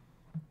cards.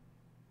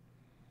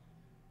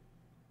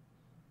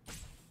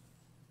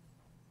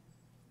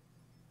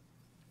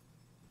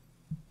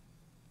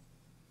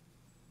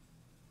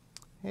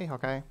 Hey,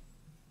 Hawkeye.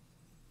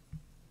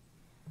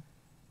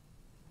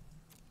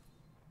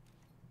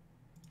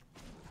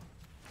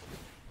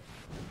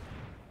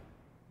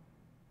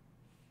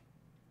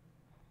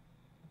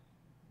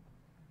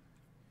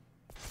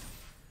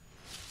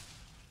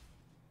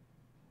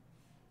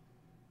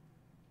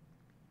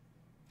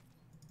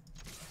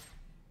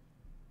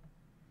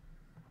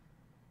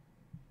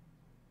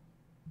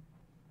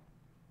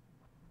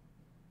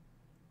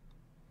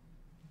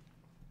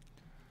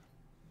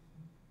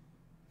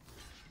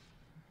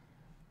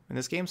 And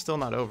this game's still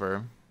not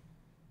over.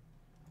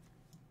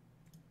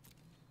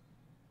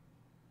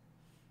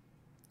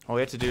 All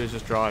we have to do is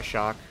just draw a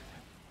shock.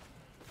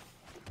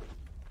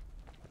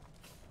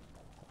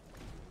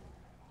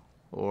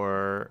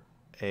 Or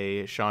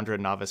a Chandra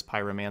Novice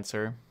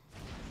Pyromancer.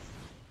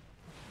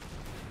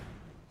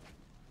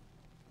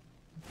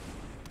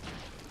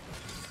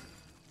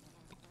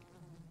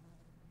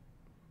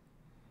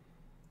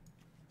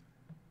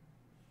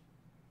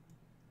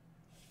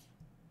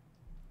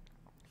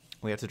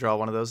 We have to draw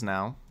one of those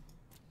now.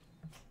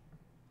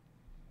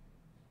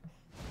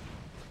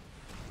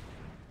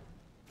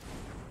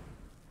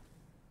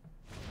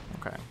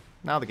 Okay,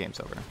 now the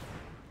game's over.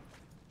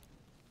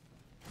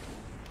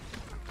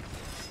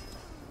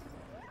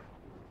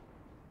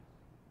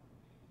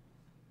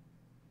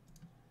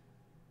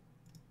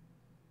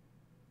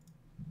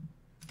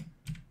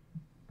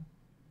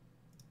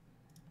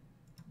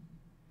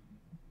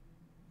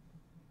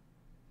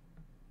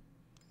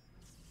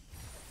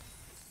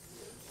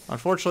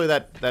 Unfortunately,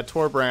 that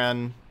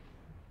Torbran...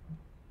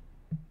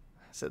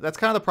 So that's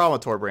kind of the problem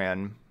with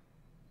Torbran.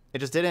 It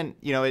just didn't,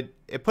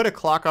 it put a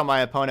clock on my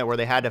opponent where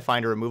they had to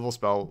find a removal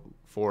spell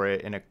for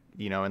it in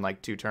in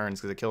like 2 turns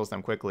because it kills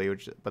them quickly,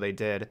 but they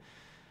did.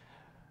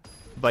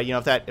 But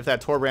if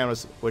that Torbran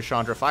was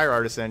Chandra Fire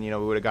Artisan, we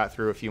would have got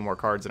through a few more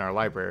cards in our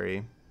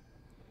library.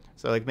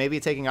 So like maybe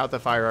taking out the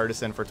Fire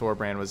Artisan for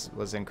Torbran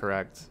was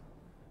incorrect.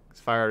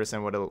 Because Fire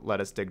Artisan would have let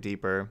us dig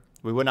deeper.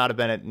 We would not have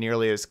been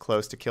nearly as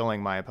close to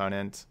killing my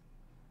opponent.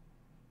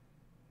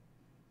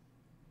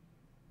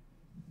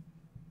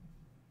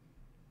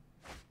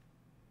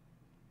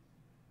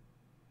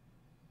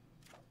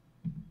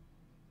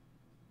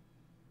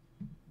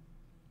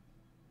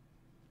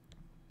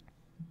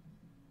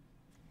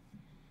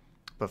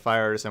 But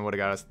Fire Artisan would have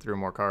got us through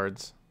more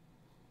cards.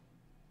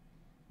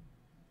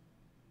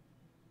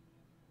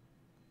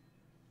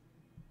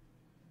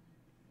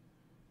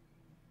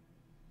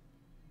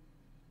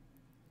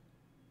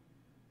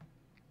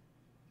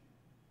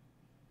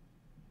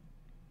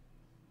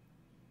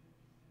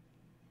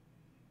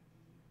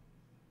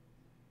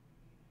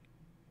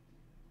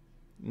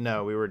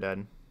 No, we were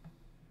dead.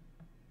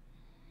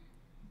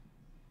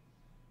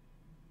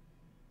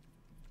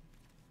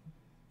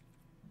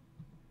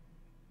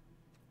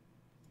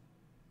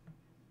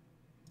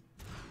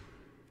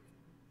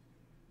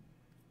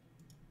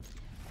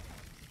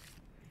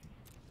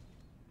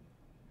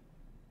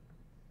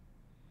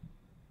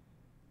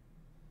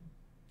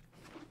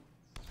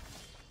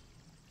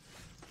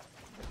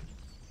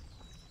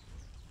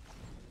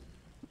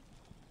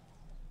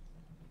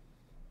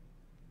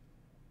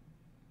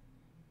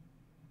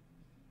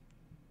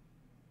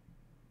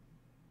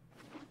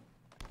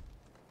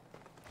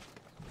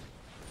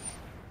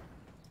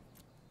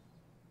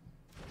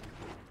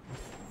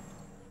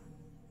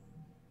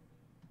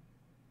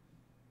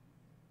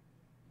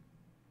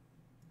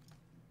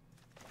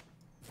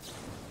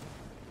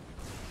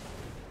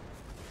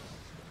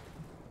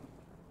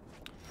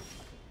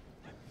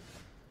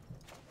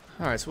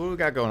 Alright, so what do we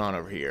got going on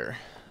over here?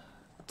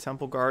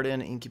 Temple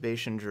Garden,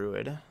 Incubation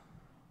Druid.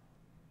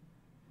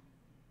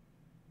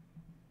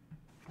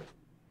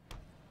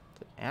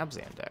 It's an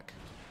Abzan deck.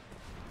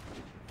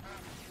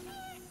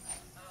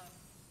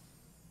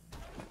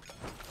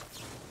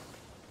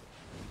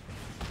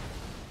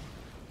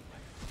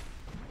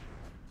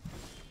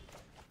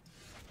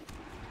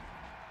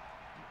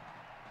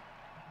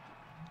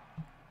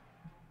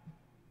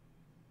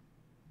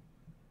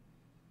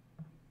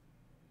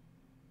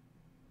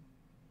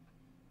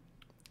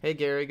 Hey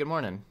Gary, good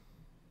morning.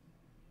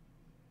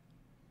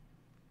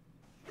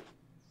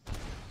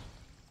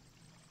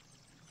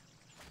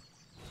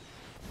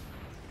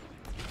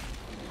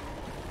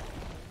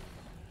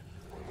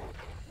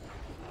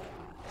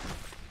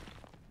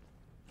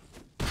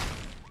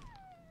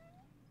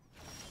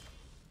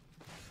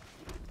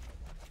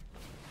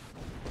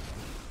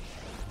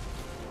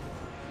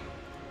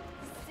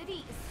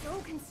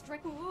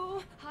 constrict.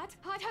 Ooh, hot,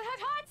 hot, hot, hot,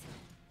 hot!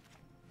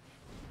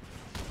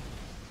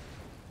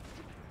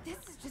 This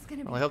is just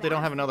gonna be Well, I hope they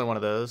don't have another one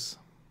of those.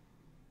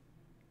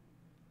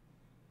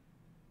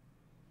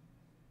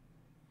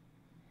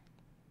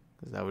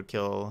 Because that would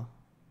kill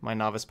my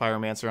novice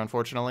Pyromancer,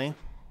 unfortunately.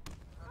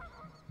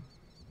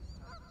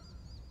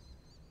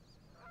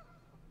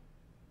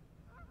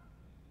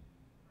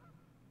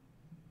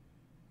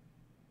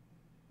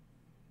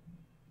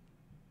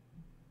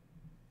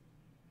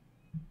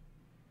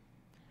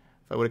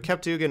 If I would have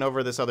kept Dugan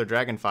over this other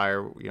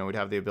Dragonfire, you know, we'd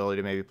have the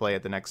ability to maybe play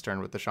it the next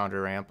turn with the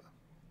Chandra ramp.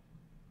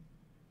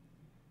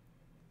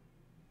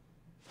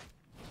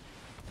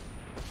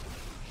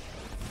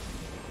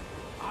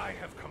 I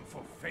have come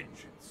for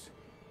vengeance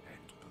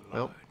and blood.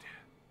 Well,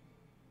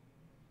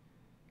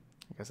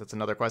 I guess that's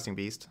another questing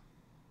beast.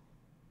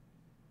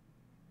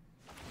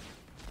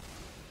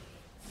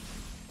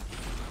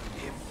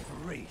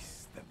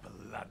 Embrace the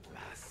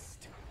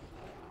bloodlust.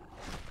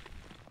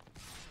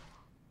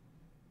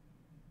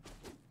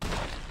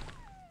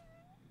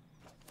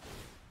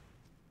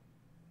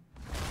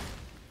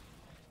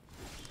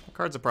 That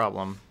card's a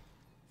problem.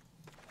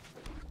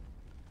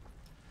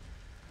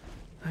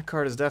 That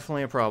card is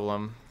definitely a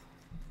problem.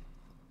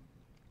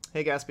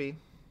 Hey, Gatsby.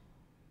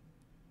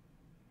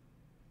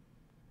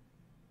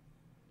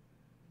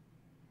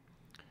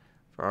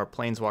 For our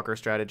Planeswalker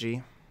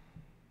strategy.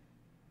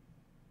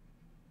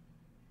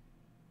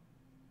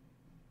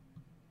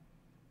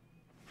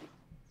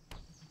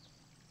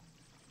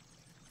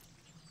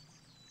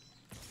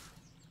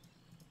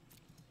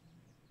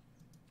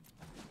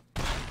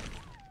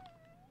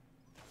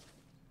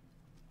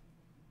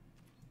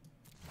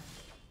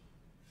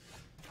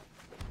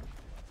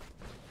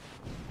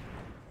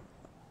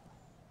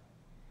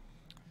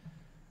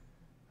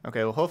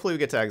 Okay, well, hopefully we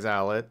get to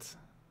exile it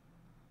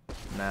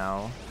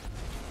now.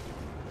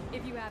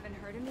 If you haven't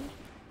heard of me,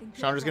 then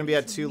Chandra's going to be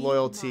at 2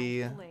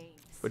 loyalty,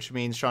 which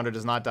means Chandra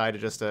does not die to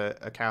just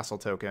a castle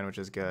token, which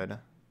is good.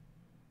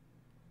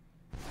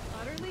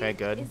 Okay,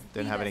 good.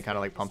 Didn't have any kind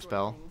of like pump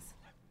spell.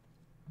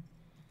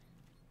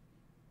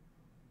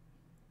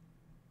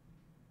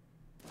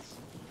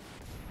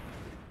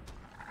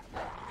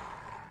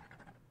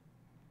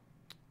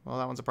 Well,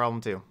 that one's a problem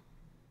too.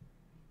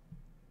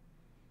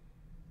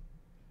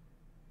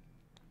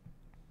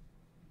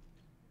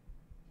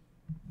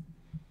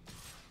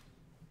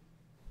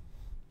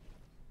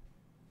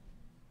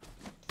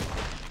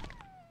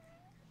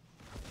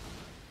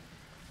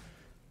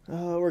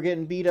 We're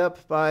getting beat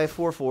up by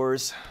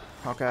 4/4s.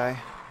 Okay.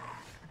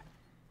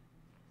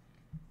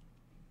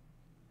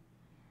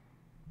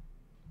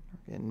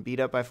 We're getting beat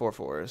up by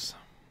 4/4s.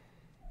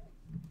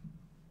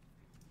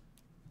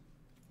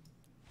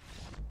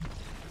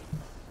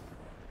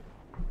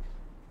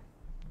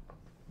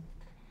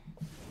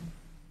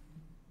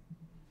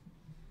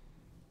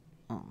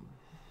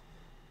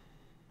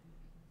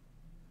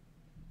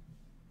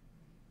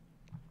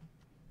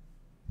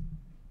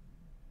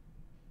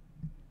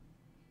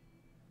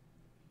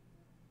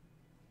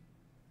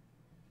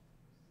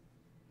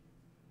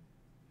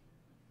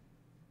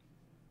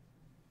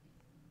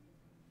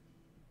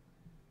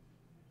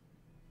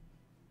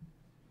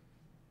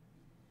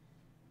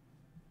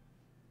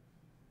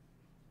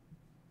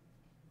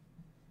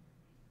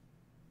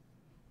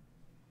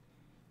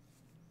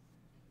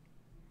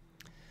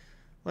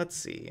 Let's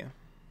see.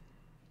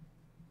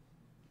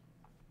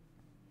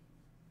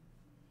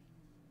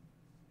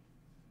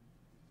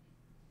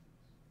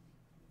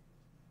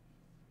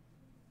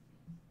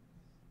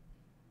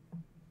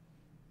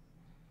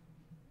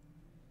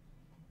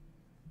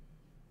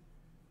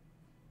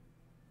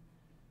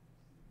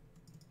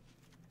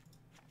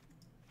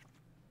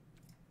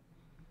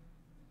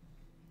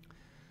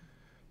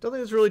 Don't think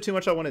there's really too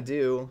much I want to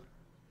do.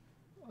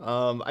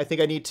 I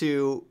think I need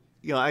to,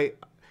 you know,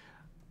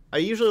 I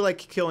usually like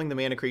killing the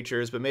mana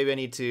creatures, but maybe I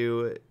need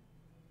to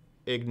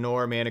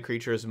ignore mana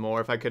creatures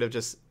more. If I could have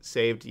just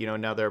saved, you know,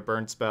 another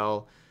burn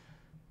spell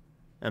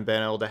and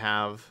been able to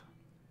have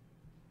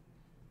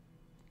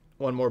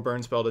one more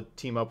burn spell to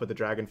team up with the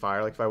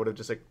Dragonfire. Like if I would have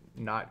just like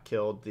not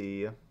killed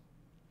the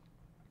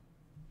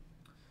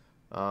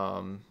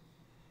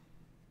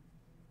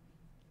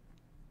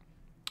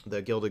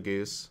Gilded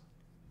Goose.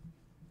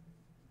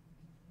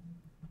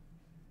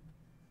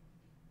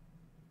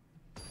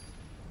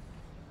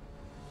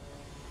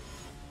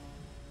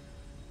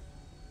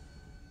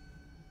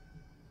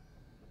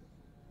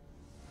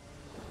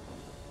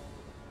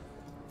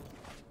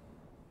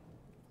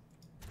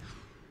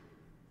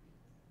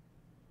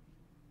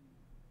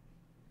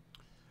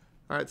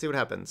 Alright, see what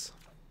happens.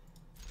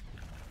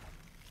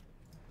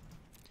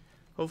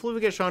 Hopefully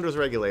we get Chandra's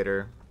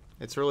Regulator.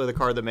 It's really the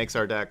card that makes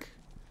our deck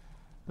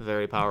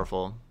very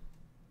powerful.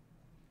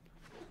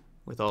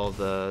 With all of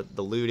the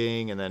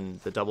looting and then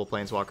the double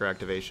Planeswalker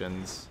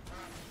activations.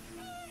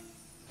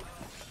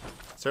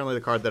 Certainly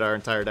the card that our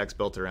entire deck's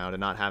built around, and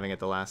not having it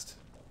the last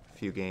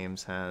few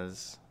games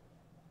has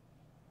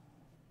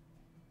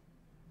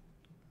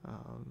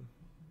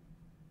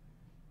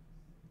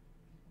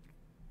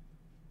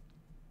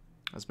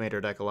made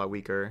our deck a lot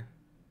weaker.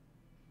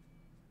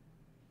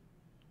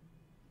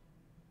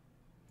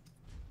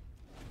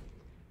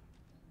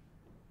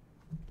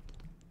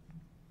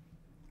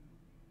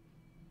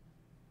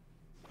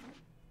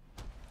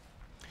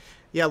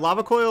 Yeah,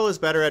 Lava Coil is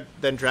better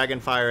than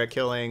Dragonfire at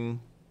killing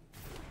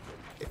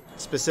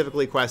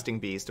specifically Questing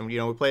Beast. And, you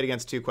know, we played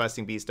against 2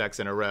 Questing Beast decks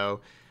in a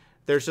row.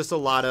 There's just a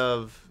lot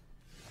of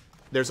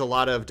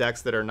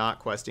decks that are not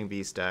Questing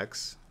Beast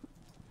decks.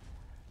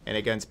 And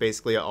against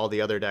basically all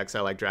the other decks,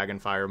 I like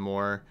Dragonfire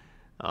more.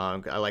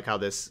 I like how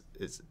this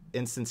is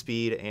instant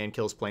speed and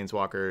kills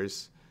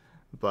Planeswalkers.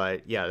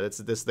 But yeah, this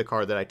is the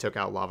card that I took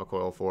out Lava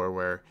Coil for,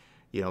 where,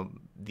 you know,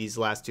 these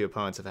last 2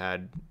 opponents have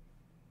had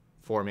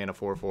 4 mana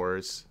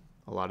 4/4s,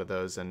 a lot of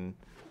those, and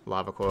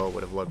Lava Coil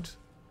would have looked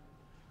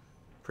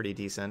pretty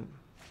decent.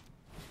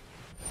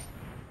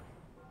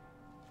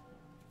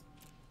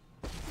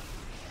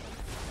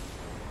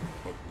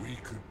 But we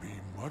could be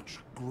much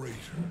greater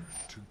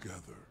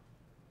together.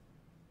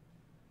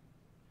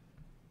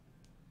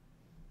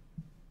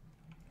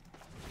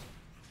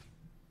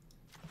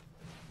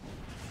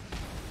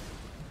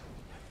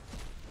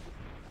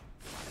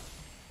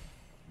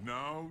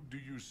 Now do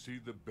you see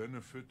the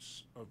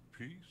benefits of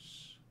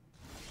peace?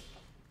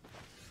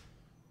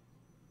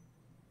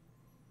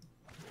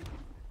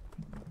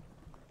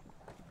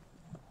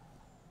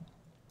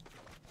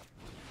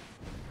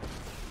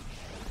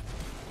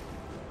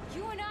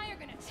 You and I are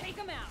gonna take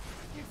them out.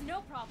 There's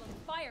no problem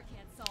fire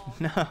can't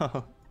solve.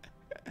 No.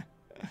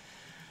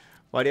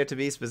 Why do you have to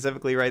be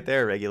specifically right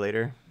there,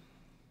 Regulator?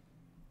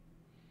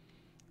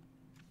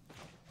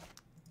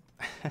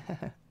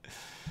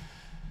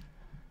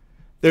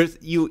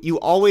 You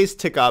always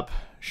tick up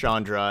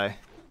Chandra.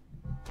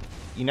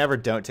 You never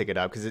don't tick it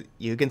up, because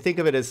you can think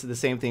of it as the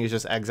same thing as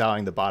just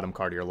exiling the bottom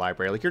card of your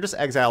library. Like, you're just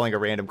exiling a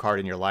random card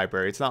in your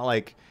library. It's not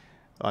like,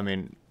 I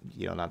mean,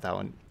 you know, not that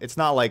one. It's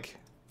not like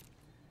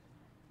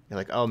you're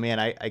like, oh man,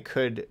 I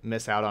could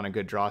miss out on a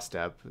good draw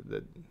step.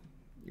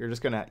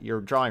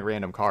 You're drawing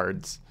random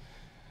cards.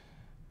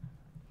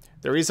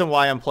 The reason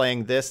why I'm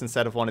playing this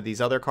instead of one of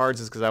these other cards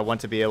is because I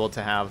want to be able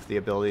to have the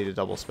ability to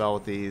double spell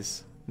with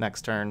these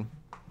next turn.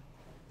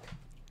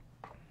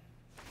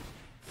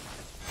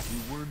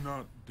 We were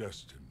not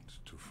destined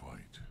to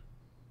fight.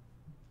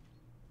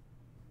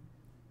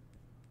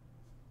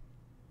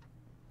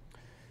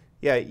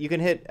 Yeah, you can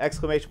hit !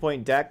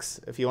 decks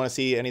if you want to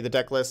see any of the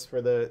deck lists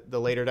for the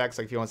later decks.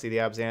 Like if you want to see the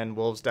Abzan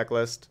Wolves deck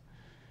list,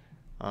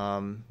 they're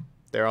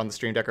on the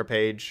Stream Decker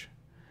page.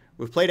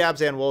 We've played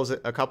Abzan Wolves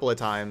a couple of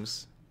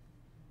times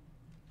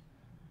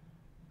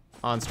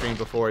on stream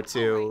before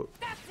too,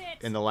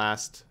 in the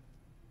last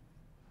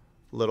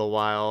little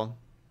while.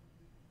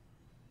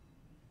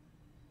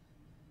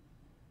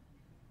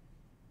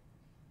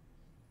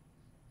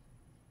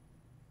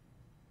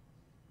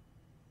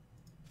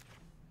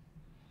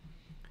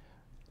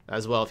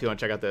 As well, if you want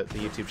to check out the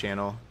YouTube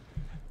channel.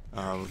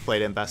 We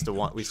played in best of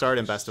 1. We started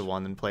in best of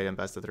 1, then played in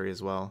best of 3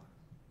 as well.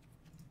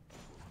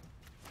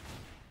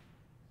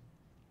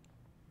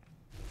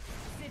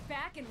 Sit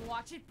back and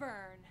watch it burn.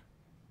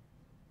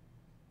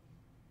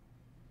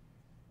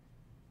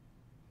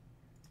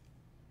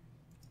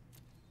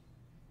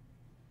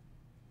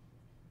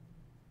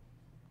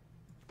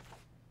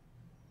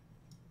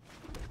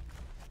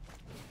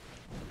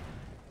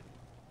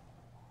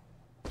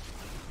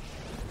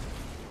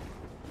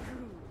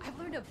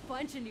 A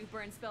bunch of new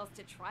burn spells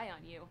to try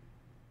on you.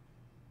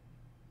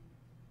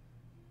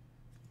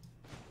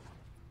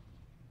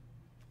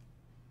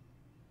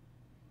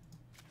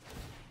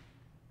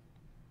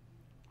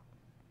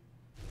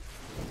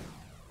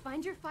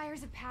 Find your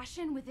fires of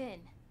passion within.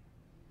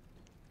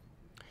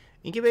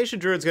 Incubation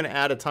Druid's going to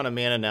add a ton of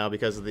mana now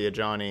because of the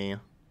Ajani.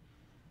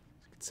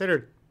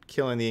 Consider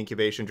killing the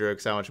Incubation Druid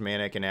because how much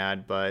mana it can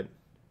add, but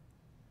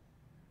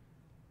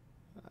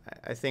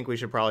I think we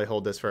should probably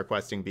hold this for a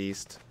Questing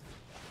Beast.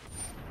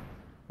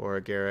 Or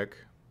a Garrick.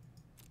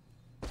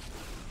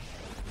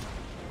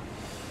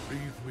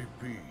 Leave me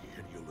be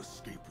and you'll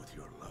escape with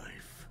your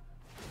life.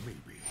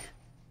 Maybe.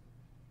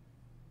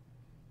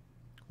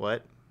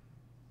 What?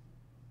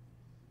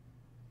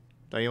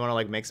 Don't you want to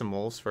like make some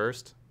wolves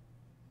first?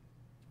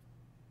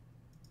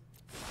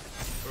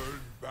 Turn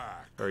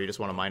back. Or you just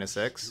want a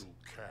 -6? You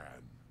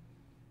can.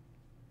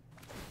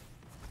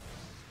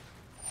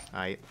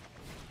 Aight.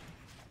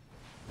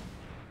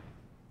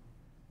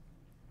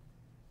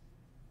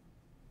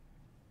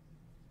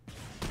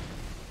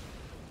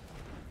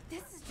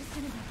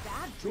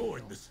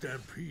 Join the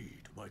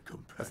stampede, my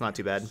companions. That's not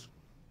too bad.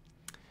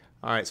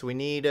 Alright, so we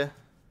need... I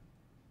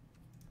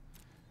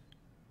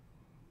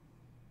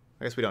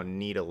guess we don't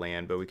need a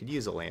land, but we could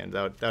use a land.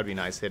 That would be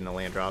nice, hitting a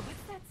land drop.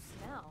 What's that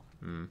smell?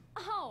 Hmm.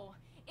 Oh,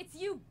 it's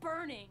you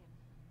burning.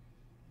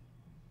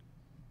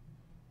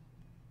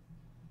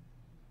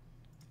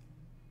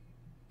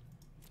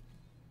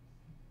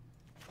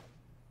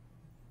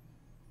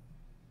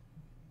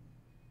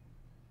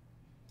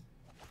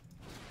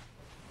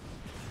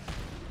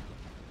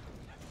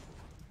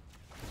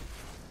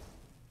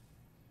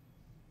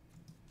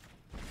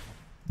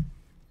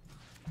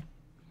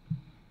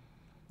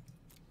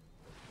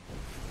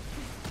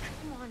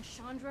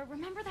 Chandra,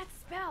 remember that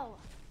spell.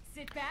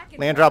 Sit back and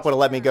Land drop would have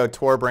let me go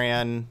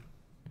Torbran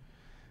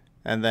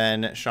and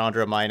then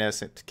Chandra minus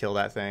to kill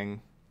that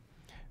thing.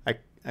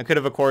 I could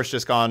have, of course,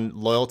 just gone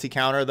loyalty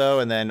counter, though,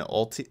 and then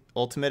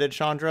ultimated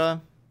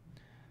Chandra.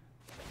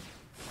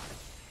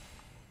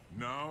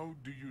 Now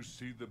do you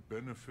see the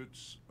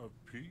benefits of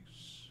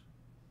peace?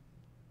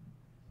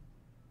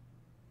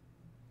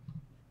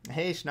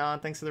 Hey,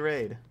 Shnan, thanks for the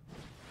raid.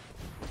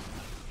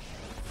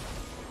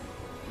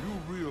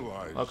 You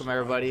realize Welcome,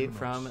 everybody,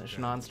 from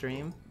Shnan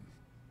stream.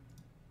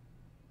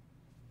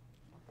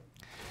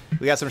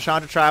 We got some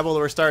Chandra Tribal that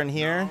we're starting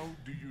here. Now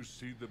do you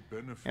see the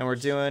benefits And we're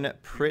doing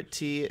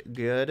pretty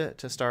good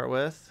to start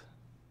with.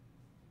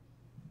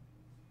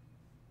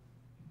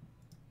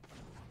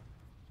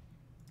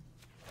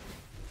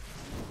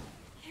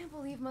 Can't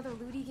believe Mother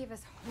Ludi gave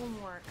us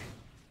homework.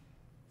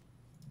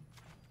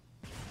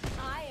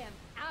 I am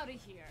out of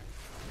here.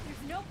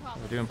 There's no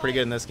problem. We're doing pretty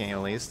good in this game,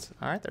 at least.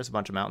 All right, there's a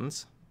bunch of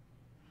mountains.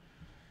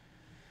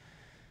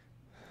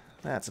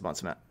 That's a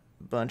bunch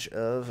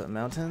of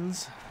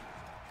mountains.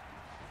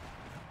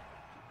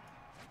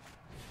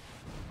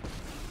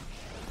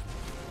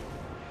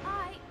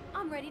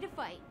 I'm ready to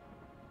fight.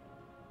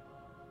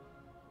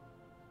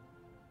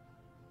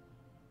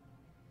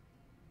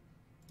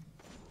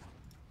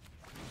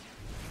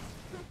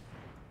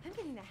 I'm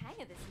getting the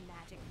hang of this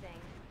magic thing.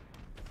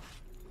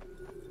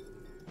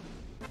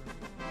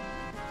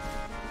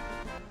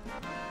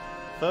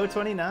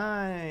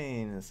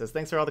 Fo29 says,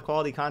 thanks for all the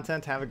quality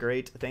content. Have a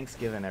great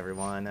Thanksgiving,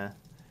 everyone.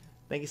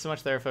 Thank you so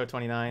much there,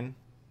 Fo29.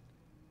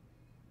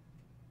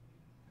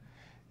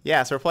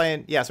 Yeah, so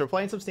we're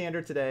playing some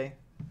standard today.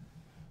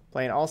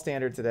 Playing all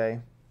standard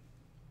today.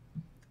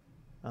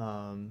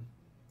 Playing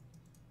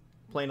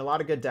a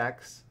lot of good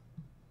decks.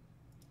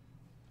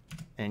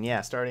 And yeah,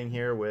 starting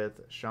here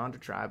with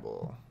Chandra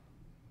Tribal.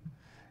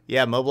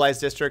 Yeah, Mobilized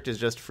District is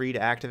just free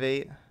to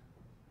activate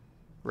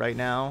right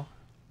now.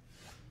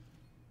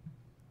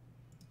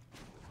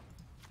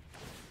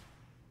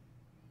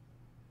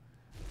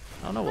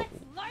 I don't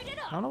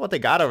know what they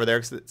got over there,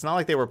 because it's not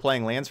like they were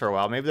playing lands for a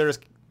while. Maybe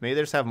they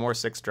just have more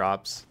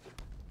 6-drops.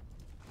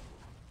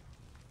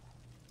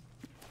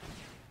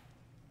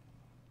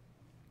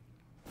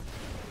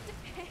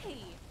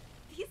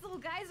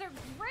 Guys are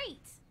great.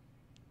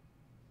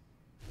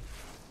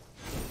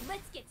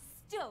 Let's get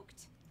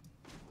stoked.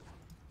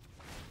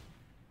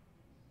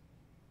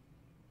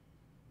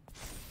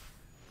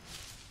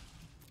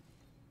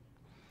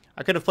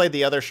 I could have played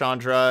the other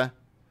Chandra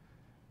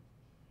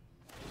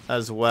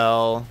as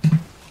well.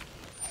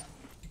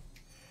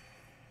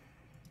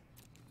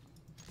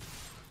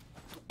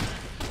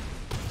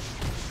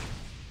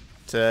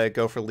 To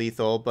go for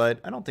lethal,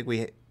 but I don't think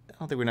we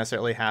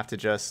necessarily have to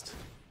just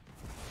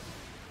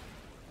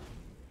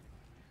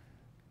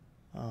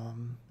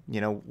you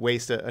know,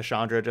 waste a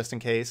Chandra just in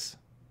case.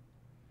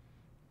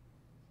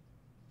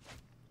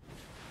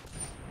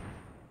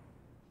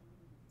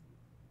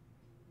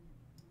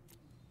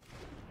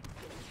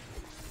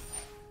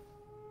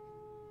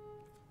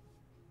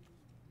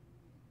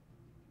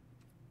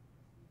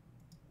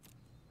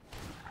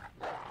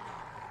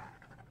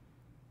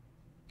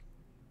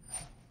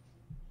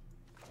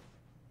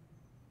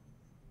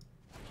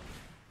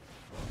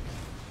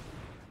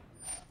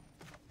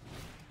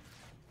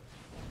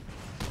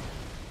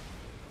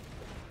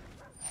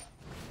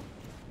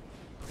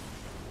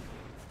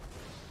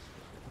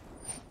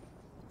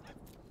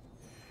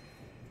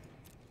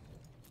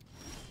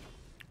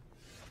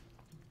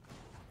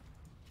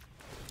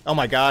 Oh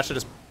my gosh, I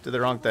just did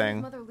the wrong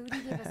thing. Mother Ludi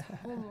gave us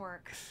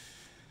homework.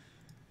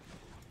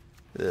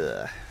 Ugh.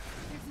 There's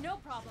no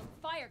problem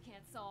fire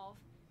can't solve.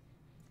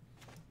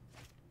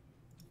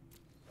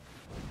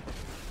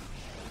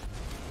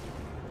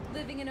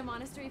 Living in a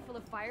monastery full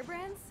of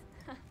firebrands?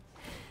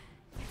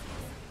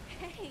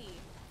 Hey,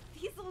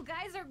 these little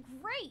guys are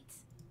great.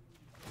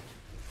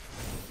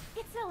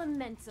 It's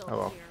elemental Oh,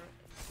 well.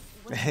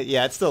 here.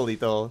 Yeah, it's still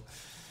lethal.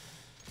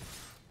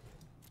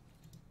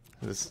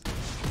 Just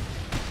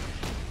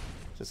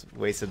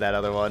wasted that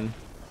other one.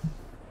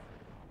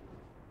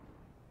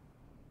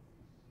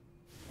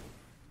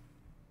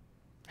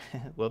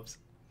 Whoops.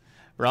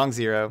 Wrong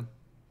 0.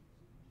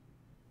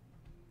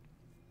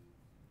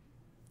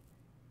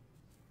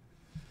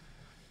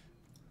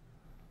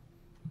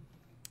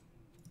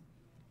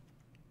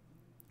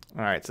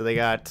 Alright, so they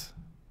got... So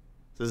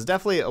this is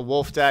definitely a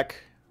wolf deck.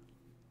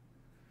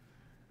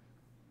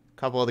 A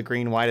couple of the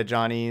green-white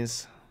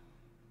Johnnies.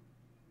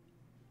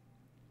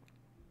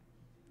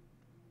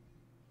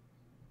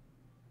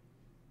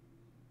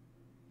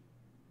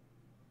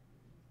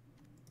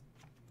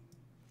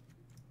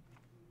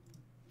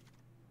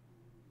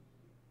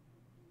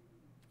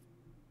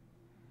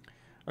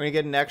 We're going to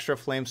get an extra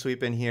Flame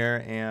Sweep in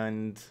here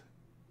and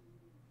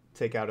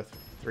take out a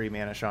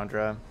 3-mana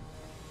Chandra.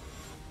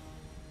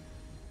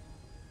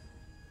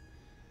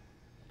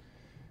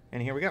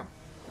 And here we go.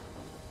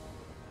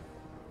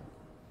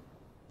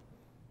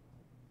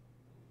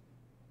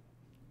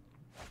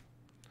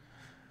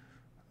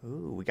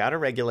 Ooh, we got a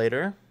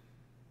Regulator.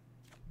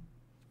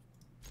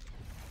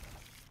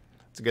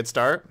 It's a good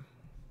start.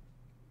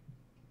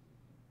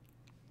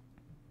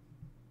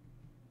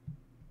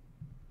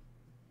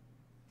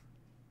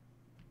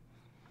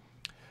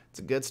 It's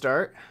a good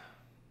start.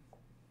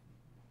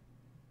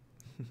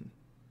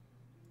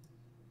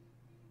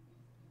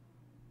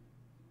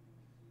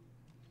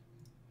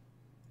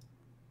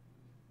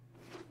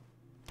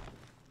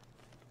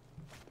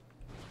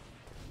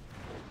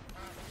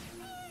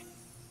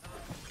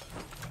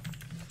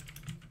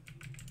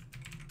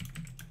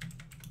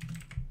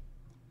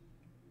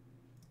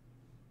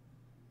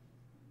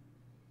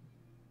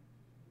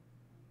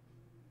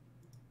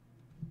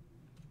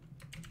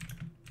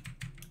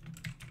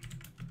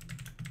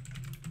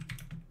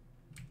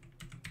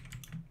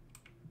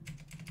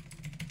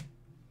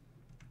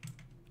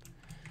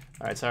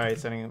 All right, sorry,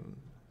 sending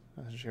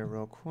a message here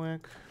real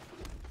quick.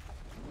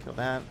 Kill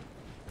that.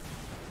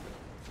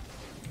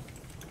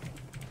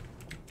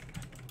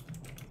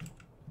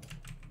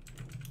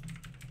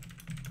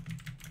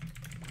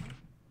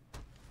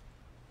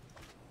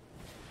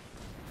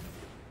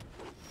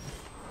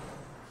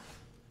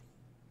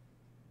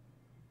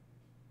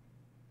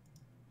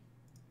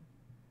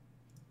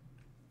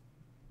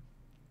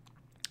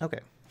 Okay.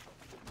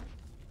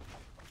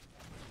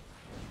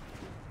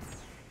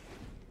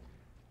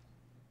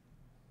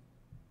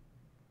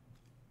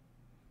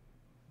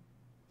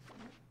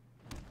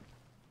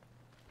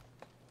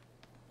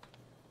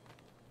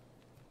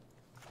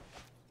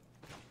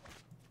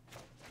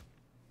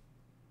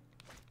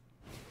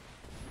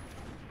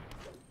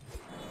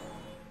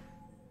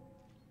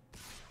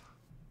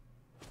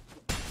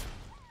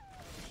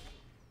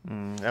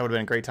 That would have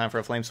been a great time for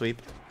a flame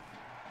sweep.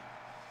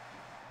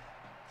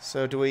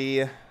 So do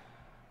we...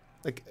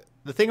 Like,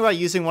 the thing about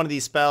using one of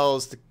these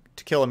spells to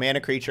kill a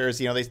mana creature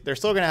is, you know, they're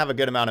still going to have a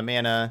good amount of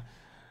mana.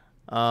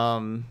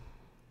 But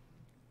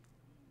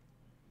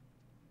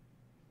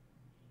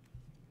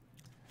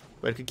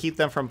it could keep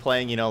them from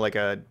playing, you know, like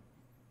a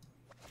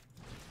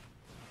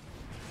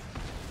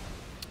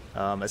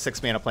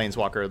 6-mana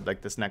planeswalker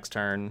like this next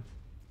turn.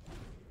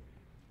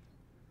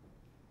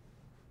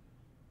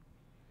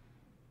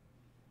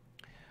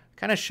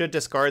 Kind of should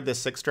discard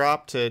this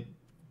 6-drop to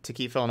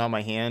keep filling out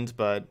my hand,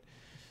 but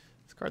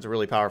these cards are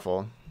really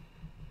powerful.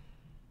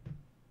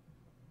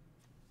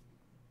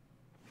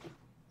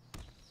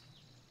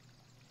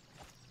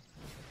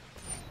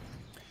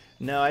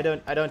 No, I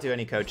don't do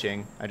any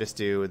coaching. I just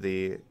do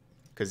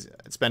because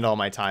I spend all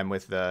my time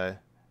with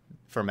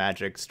for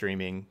Magic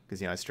streaming, because,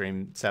 you know, I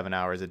stream 7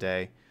 hours a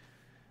day,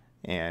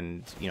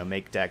 and, you know,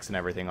 make decks and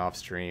everything off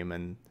stream,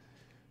 and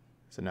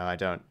so no, I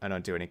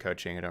don't do any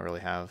coaching. I don't really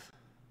have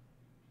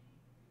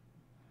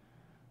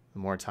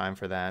more time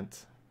for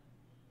that.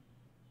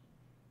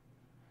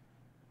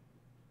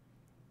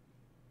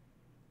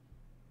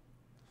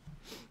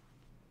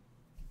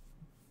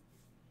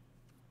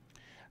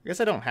 I guess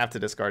I don't have to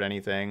discard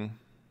anything.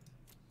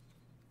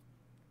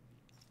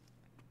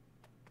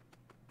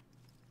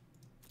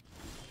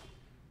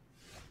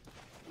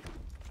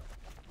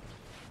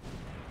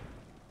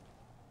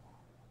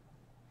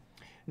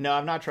 No,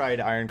 I've not tried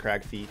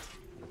Ironcrag Feet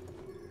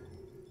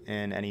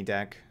in any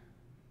deck.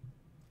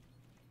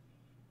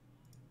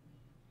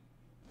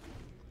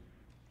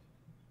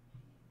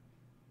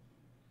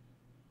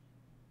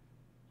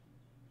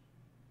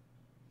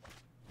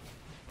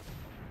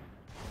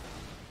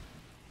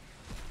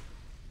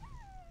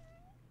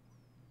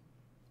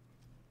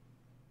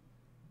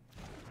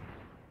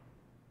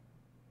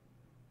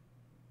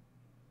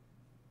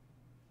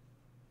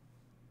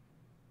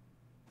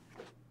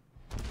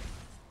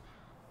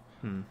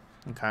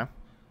 Okay.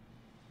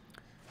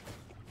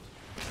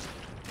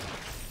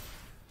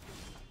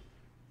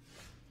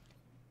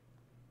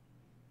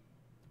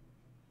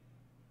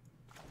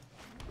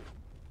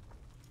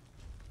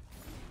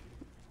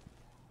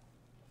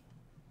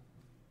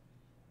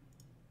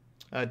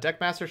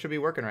 Deckmaster should be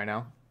working right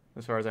now,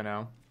 as far as I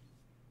know.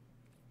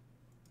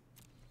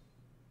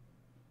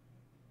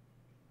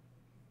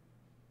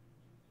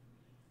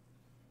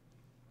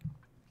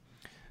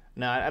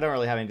 No, I don't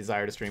really have any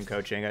desire to stream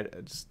coaching.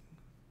 It's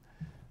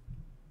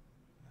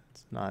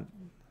not.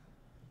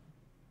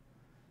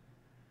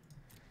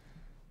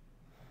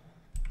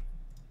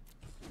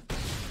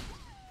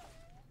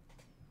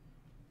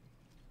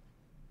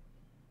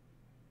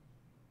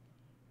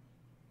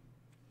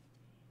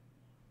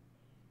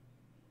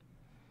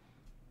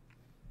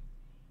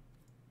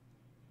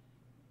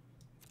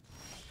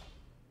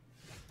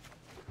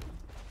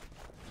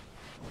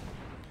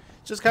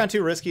 It's just kind of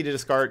too risky to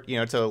discard, you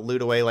know, to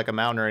loot away like a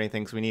mountain or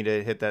anything, because we need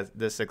to hit this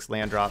 6th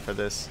land drop for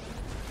this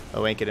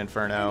Awakened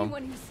Inferno.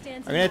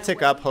 I'm going to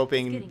tick up,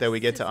 hoping that we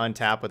get to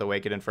untap with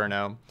Awakened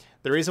Inferno.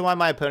 The reason why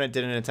my opponent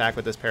didn't attack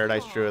with this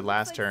Paradise Druid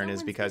last turn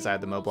is because I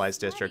had the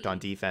Mobilized District on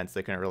defense.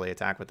 They couldn't really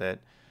attack with it.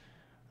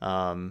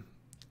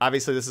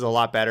 Obviously, this is a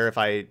lot better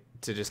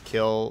to just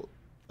kill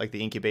like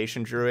the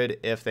Incubation Druid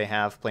if they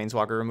have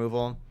Planeswalker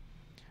removal.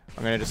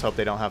 I'm going to just hope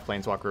they don't have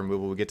Planeswalker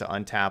removal. We get to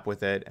untap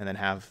with it and then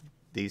have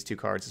these 2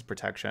 cards as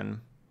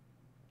protection.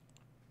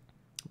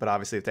 But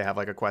obviously, if they have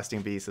like a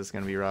Questing Beast, it's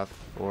going to be rough,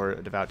 or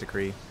a Devout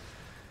Decree.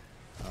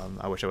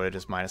 I wish I would have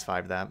just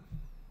 -5 that.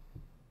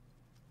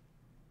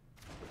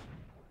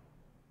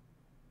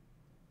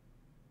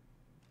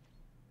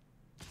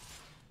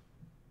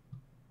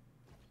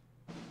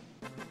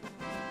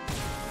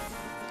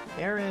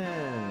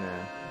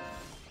 Aaron.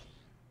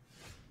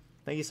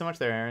 Thank you so much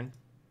there, Aaron.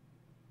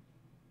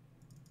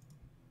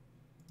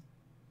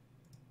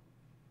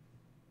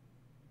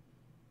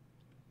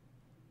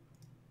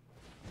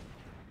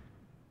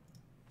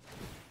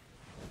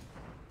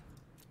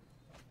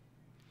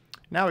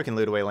 Now we can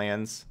loot away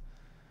lands.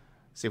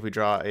 See if we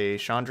draw a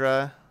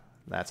Chandra.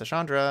 That's a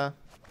Chandra.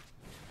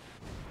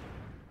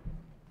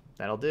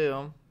 That'll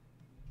do.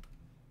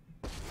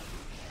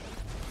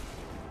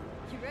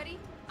 You ready?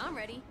 I'm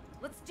ready.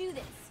 Let's do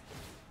this.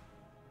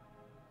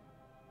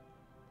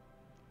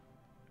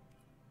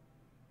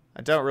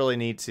 I don't really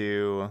need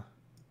to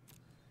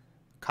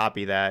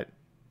copy that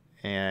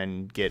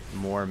and get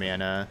more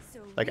mana.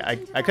 So Like, reach I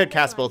into could that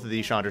cast line both of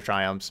these there. Chandra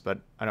Triumphs, but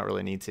I don't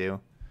really need to. You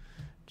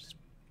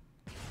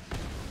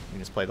can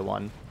just play the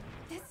one.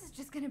 This is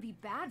just gonna be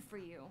bad for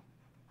you.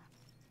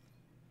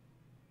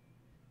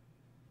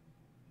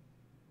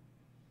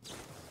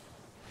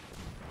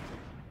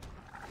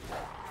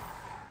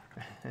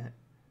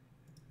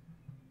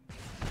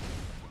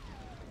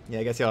 Yeah,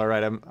 I guess y'all are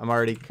right. I'm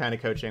already kind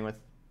of coaching with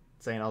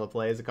saying all the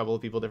plays. A couple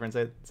of people different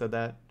said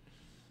that.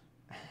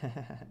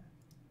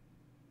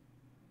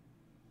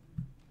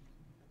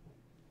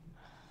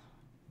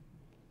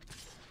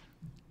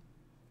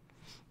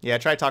 Yeah, I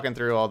try talking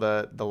through all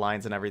the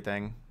lines and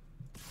everything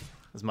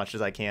as much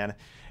as I can.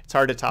 It's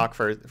hard to talk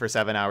for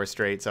 7 hours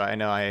straight, so I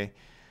know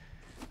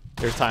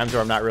there's times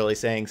where I'm not really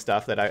saying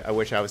stuff that I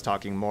wish I was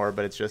talking more,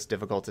 but it's just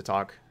difficult to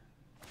talk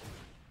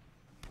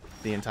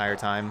the entire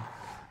time.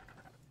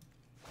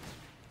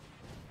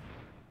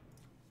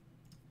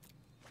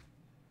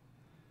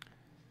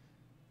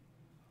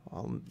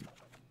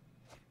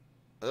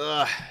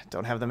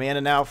 Don't have the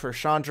mana now for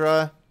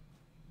Chandra.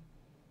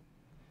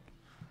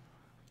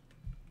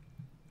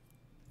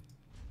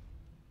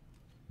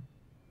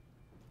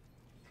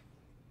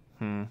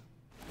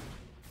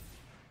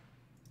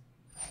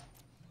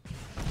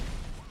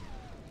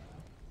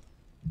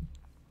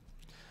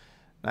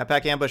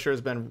 Nightpack Ambusher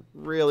has been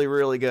really,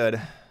 really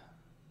good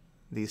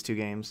these 2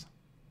 games.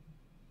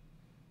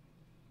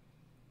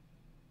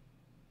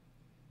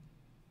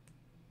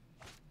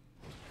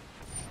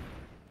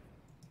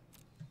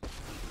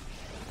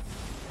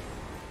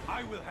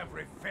 I will have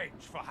revenge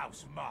for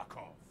House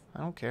Markov. I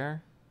don't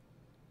care.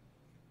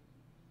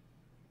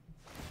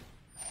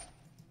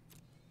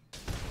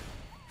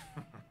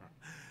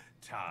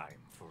 Time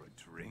for a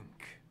drink.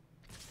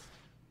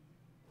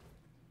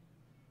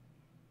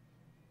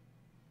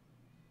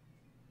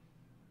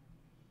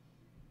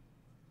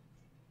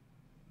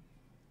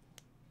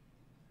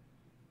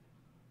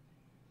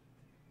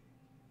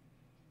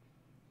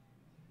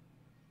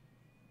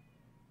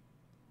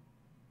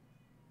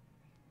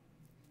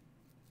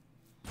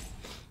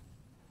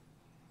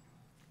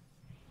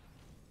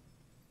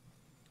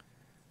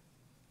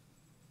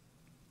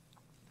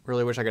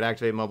 Really wish I could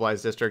activate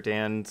Mobilize District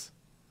and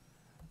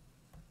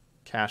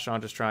cash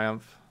Chandra's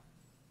Triumph.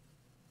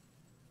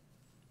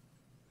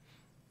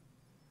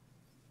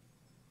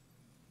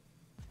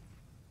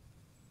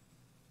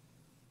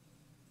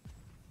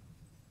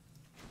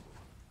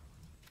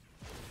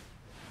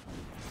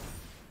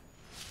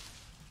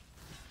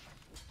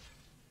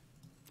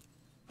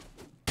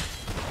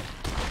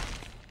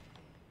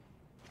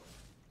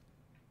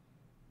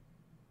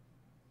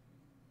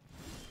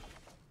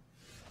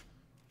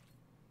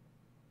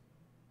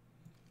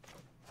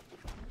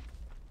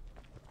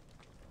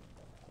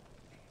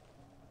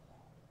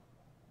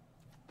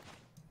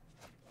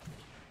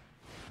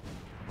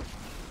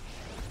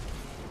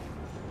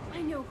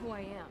 I know who I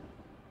am,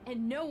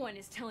 and no one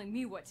is telling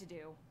me what to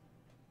do.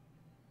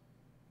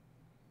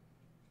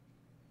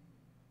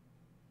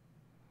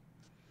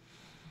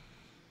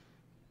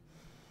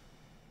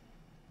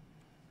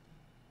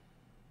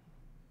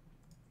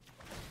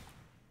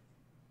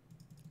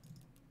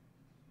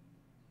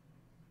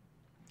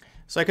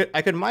 So I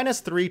could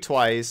 -3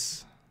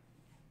 twice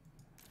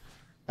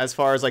as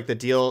far as like the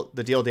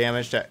deal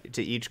damage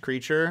to each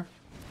creature.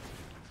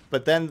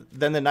 But then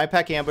the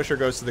Nightpack Ambusher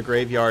goes to the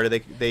graveyard.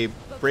 They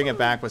bring it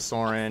back with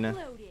Sorin.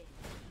 Exploded.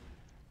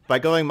 By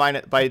going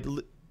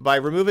by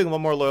removing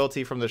one more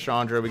loyalty from the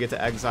Chandra, we get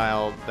to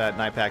exile that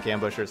Nightpack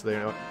Ambusher,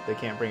 so they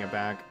can't bring it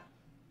back.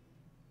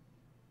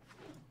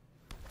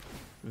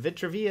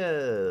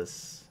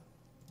 Vitravius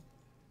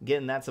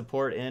getting that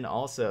support in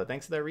also.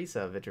 Thanks for that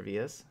resub,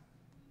 Vitravius.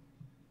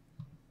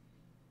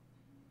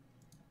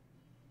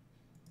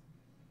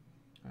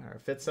 Our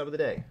 5th sub of the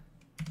day.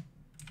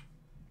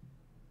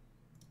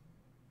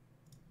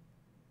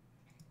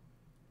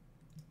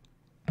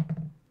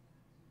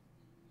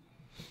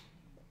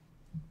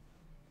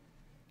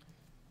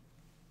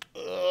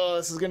 Oh,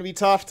 this is going to be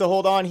tough to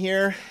hold on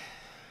here.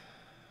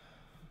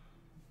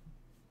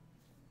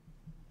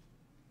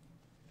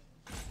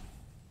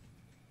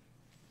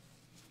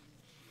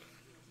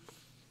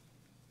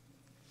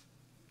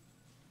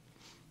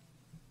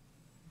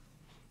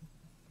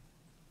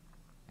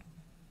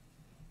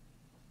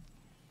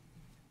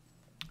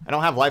 I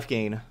don't have life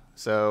gain,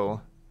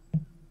 so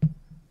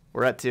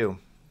we're at 2.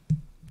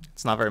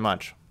 It's not very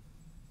much.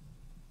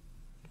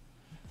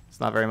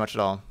 not very much at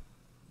all.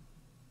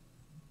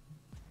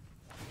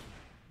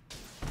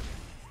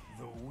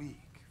 The weak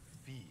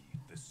feed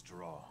the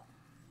strong.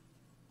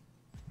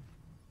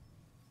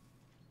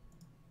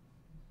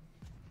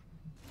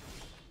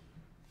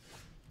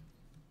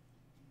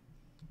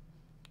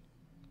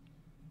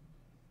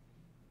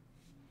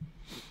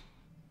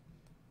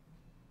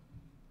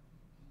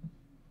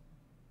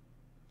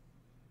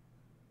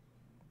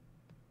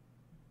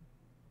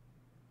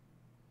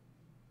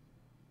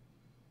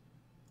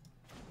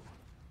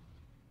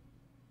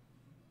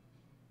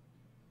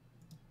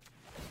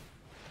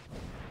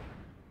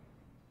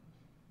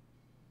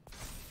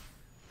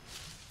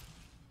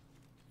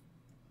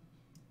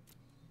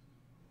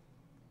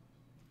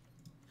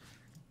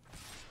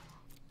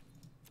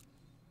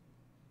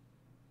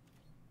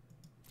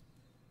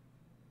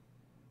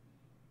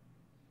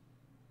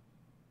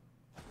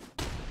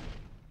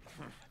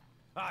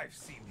 I've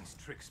seen these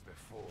tricks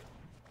before.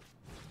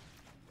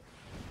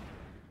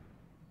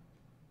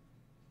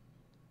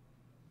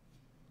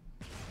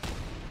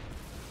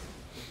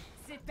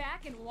 Sit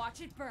back and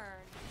watch it burn.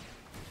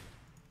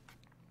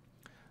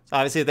 So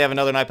obviously, if they have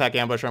another night pack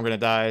ambusher, I'm going to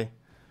die.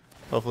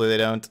 Hopefully they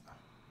don't.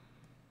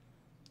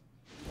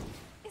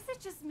 Is it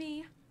just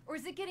me? Or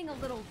is it getting a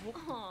little...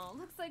 Oh,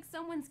 looks like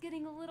someone's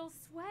getting a little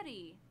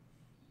sweaty.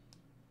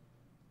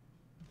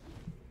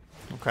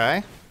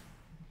 Okay.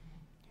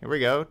 Here we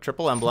go.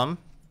 Triple emblem.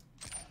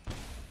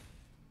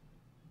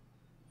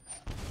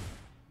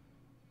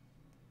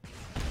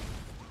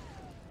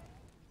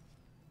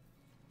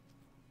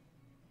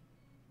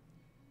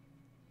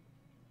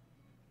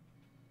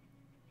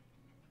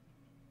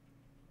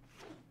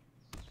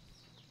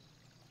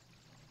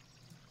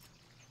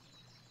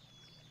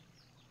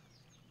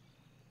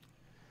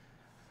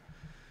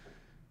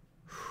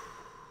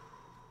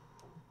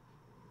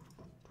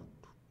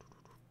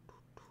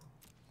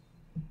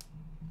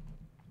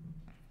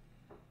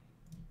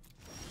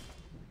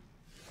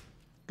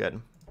 Good.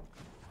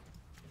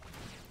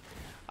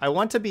 I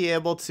want to be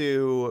able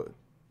to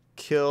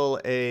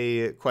kill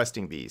a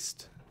questing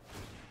beast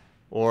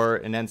or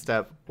an end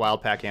step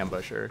wild pack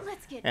ambusher.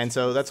 And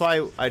so that's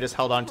why I just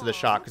held on to the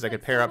shock, because I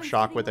could pair up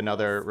shock with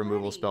another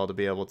removal spell to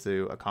be able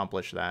to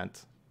accomplish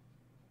that.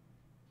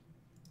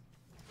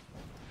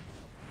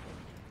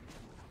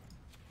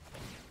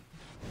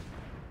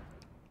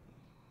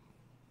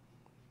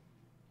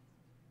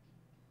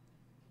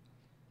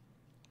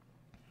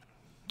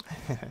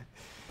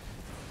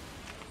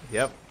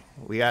 Yep,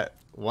 we got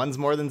one's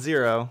more than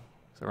 0,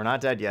 so we're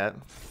not dead yet.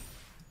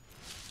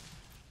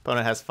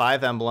 Opponent has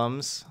 5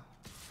 emblems,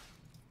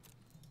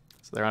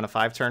 so they're on a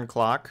 5-turn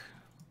clock.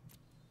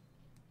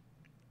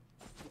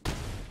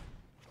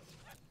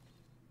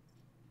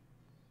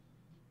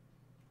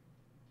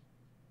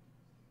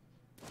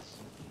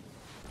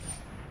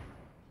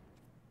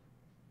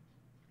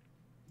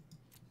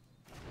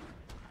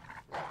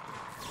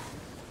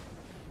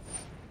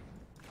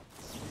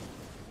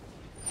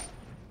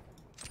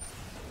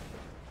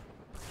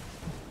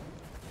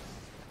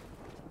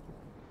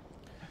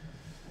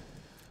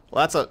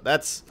 Well,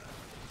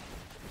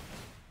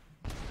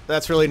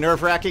 that's really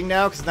nerve-wracking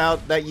now, because now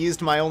that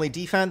used my only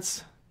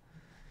defense.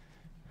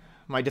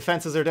 My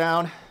defenses are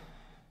down.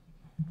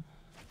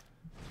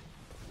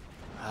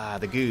 Ah,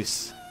 the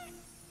goose.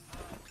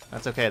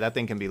 That's okay. That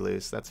thing can be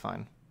loose. That's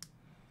fine.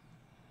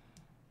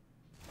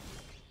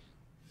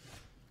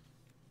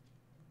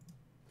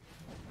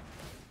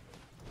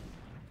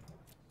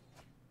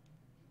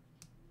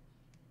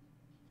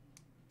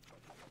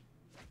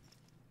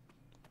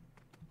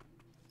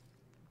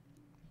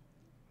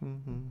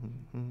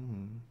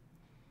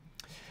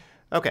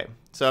 Okay,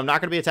 so I'm not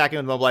going to be attacking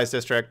with Mobilized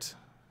District.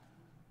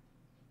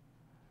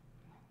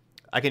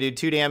 I can do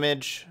 2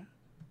 damage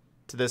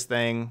to this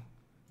thing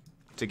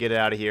to get it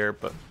out of here,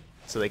 but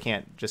so they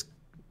can't just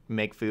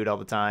make food all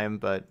the time,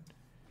 but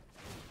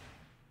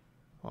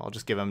well, I'll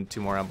just give them 2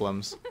 more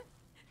emblems.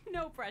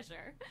 No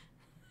pressure.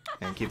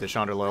 And keep the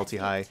Chandra loyalty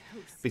high.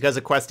 Because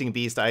of Questing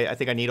Beast, I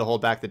think I need to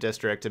hold back the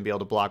district and be able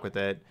to block with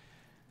it.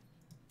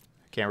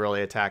 Can't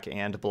really attack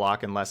and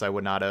block unless I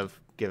would not have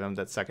given him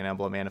that second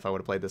emblem and if I would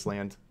have played this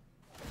land.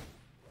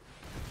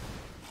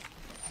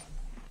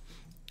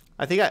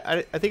 I think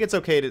it's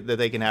okay that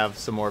they can have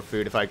some more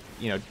food if I'm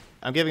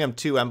giving them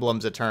 2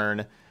 emblems a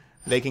turn.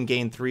 They can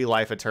gain 3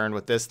 life a turn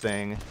with this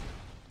thing.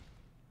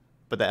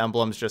 But the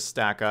emblems just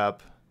stack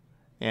up.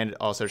 And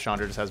also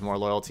Chandra just has more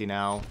loyalty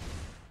now.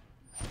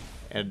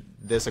 And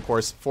this, of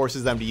course,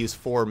 forces them to use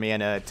 4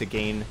 mana to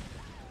gain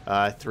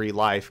 3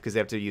 life, because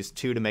they have to use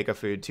 2 to make a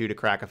food, 2 to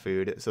crack a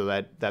food. So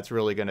that's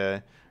really going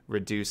to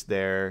reduce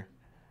their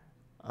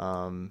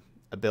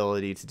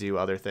ability to do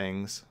other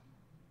things.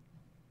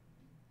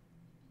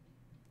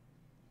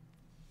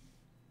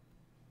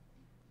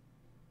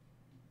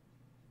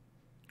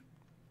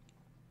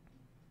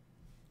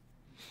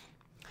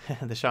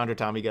 The Chandra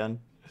Tommy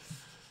gun.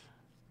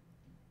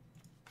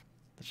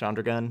 The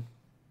Chandra gun.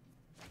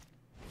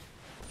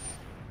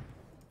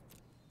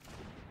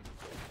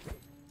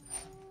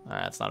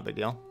 Alright, that's not a big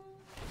deal.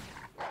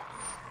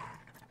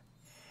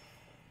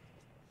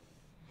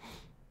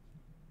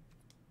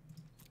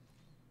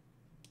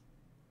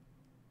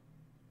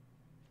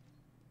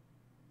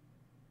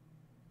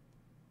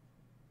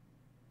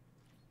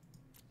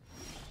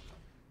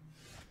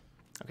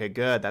 Okay,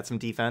 good. That's some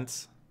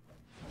defense.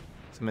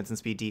 Some instant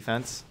speed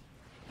defense.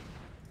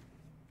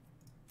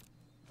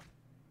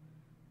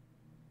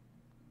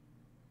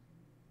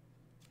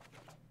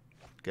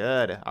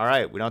 Good. All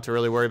right, we don't have to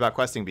really worry about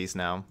questing beasts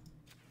now.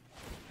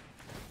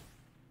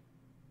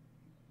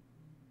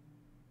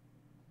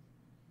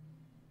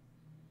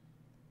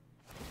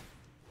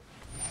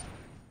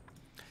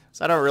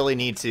 So I don't really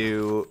need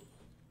to...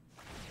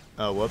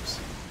 Oh, whoops.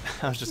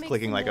 I was just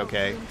clicking like,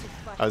 okay.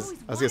 I was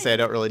gonna say I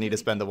don't really need to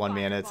spend the 1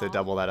 mana to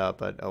double that up,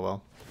 but oh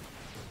well.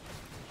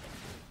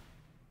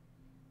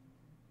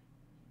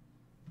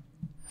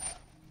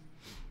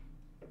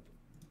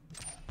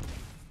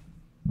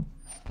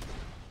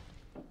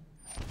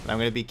 I'm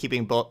gonna be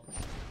keeping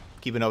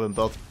open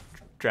both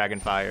dragon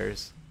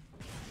fires.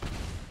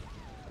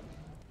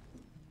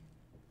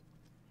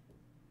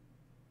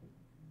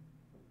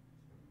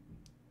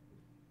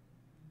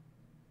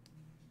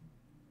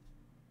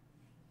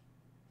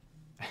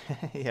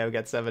 Yeah, we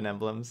got 7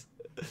 emblems.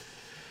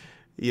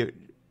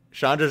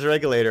 Chandra's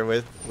regulator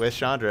with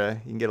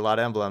Chandra. You can get a lot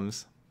of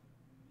emblems.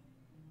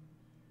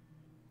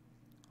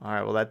 All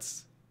right, well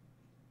that's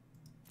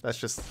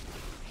just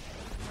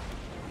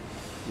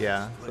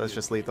so that's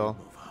just lethal.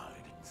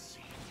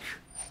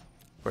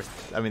 Of course,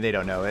 I mean they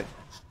don't know it,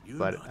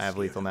 but I have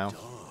lethal now.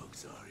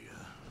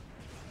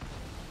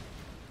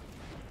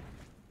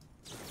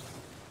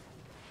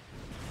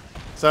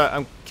 So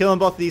I'm killing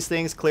both of these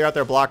things, clear out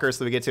their blockers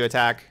so we get to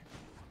attack.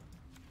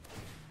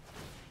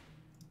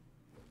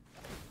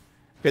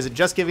 Because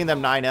just giving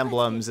them 9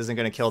 emblems isn't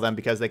going to kill them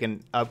because they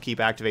can upkeep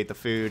activate the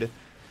food.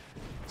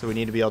 So we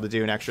need to be able to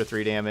do an extra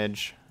 3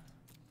 damage.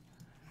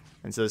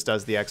 And so this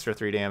does the extra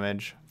 3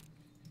 damage.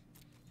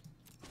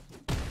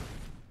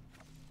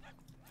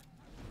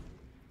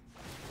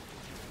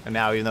 And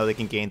now, even though they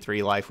can gain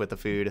 3 life with the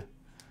food,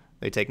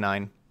 they take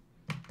 9.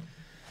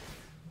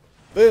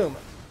 Boom!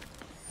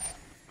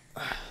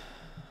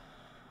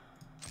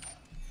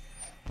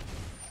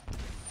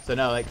 So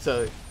no, like,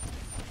 so...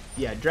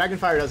 Yeah,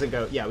 Dragonfire doesn't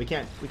go... Yeah, we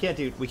can't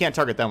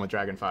target them with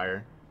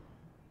Dragonfire.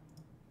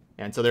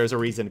 And so there's a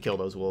reason to kill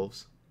those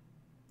wolves.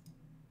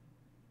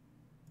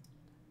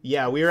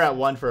 Yeah, we were at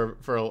 1 for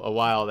a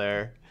while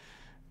there.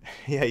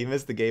 Yeah, you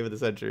missed the game of the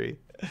century.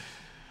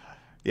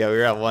 Yeah, we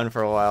were at 1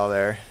 for a while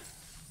there.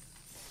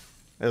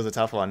 It was a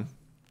tough one.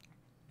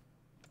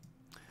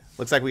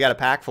 Looks like we got a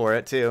pack for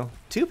it, too.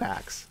 2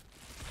 packs.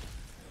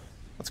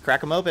 Let's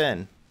crack them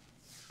open.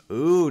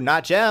 Ooh,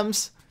 not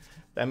gems.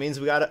 That means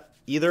we got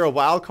either a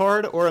wild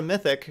card or a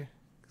mythic.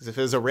 Because if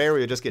it was a rare,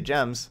 we would just get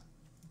gems.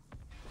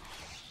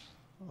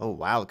 Oh,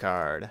 wild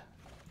card.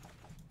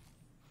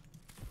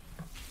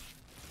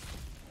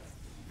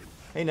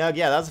 Hey, Nug.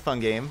 Yeah, that was a fun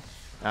game.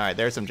 All right,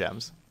 there's some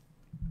gems.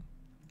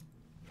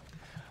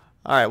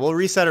 All right, we'll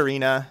reset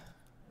Arena.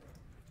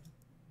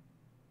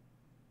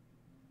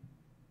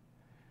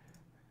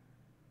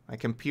 My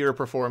computer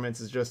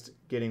performance is just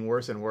getting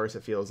worse and worse,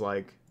 it feels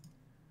like.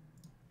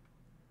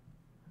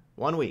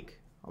 1 week.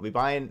 I'll be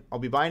buying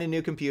a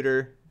new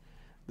computer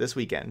this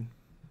weekend.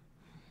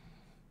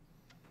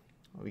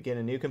 I'll be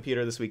getting a new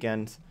computer this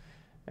weekend,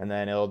 and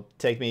then it'll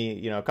take me,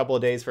 you know, a couple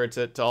of days for it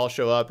to all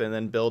show up, and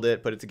then build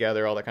it, put it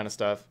together, all that kind of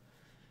stuff.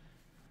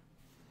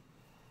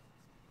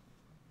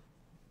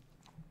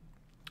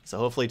 So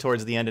hopefully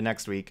towards the end of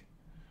next week.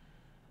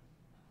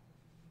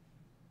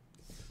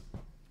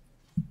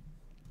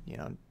 You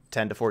know,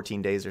 10 to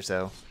 14 days or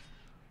so.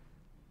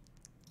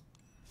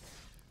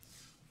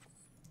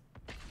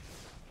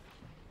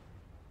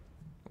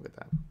 Look at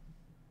that.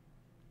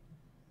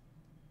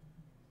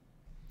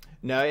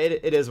 No,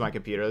 it is my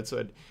computer. That's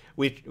what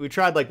we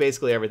tried, like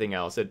basically everything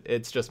else.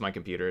 It's just my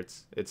computer.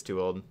 It's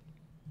too old.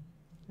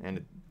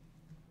 And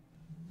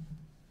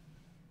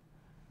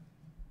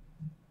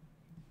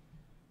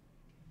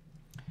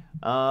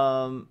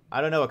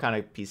I don't know what kind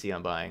of PC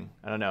I'm buying.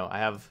 I don't know. I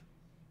have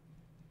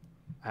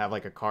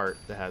like a cart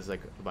that has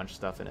like a bunch of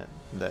stuff in it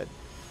that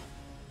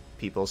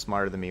people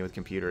smarter than me with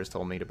computers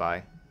told me to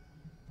buy.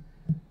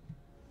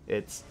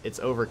 It's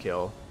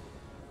overkill.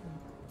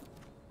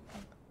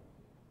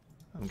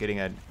 I'm getting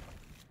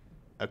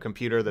a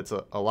computer that's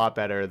a lot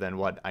better than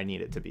what I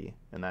need it to be,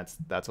 and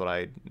that's what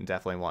I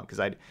definitely want,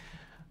 because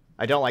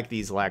I don't like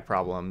these lag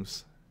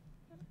problems.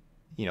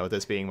 You know,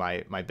 this being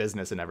my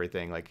business and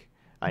everything. Like,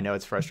 I know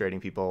it's frustrating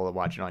people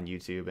watching on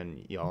YouTube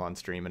and, you know, on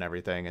stream and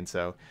everything, and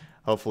so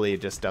hopefully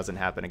it just doesn't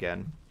happen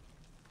again.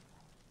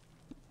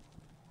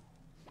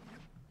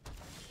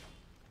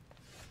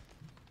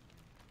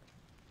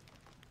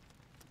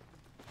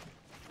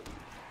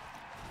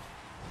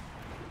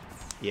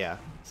 Yeah,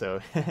 so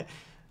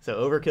so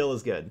overkill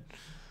is good.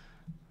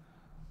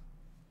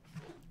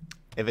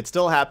 If it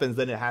still happens,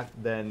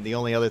 then the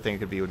only other thing it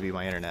could be would be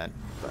my internet,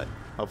 but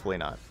hopefully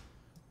not.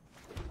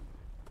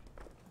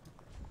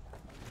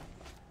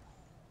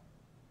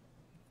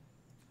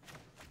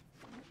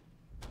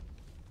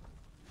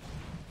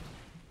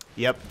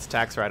 Yep, it's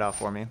tax write-off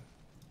for me.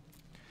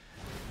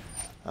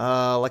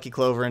 Lucky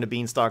Clover into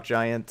Beanstalk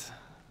Giant.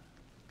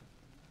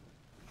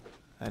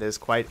 That is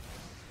quite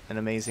an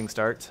amazing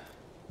start.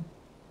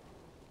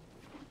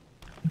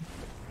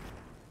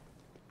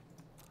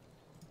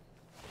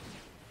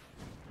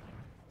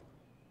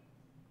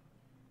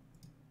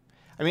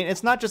 I mean,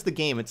 it's not just the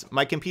game. It's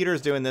my computer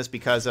is doing this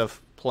because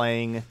of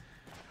playing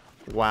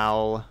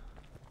while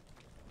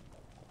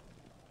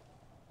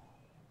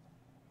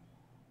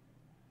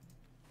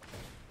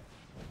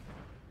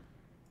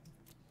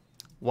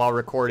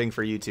recording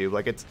for YouTube.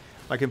 Like, it's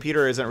my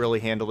computer isn't really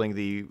handling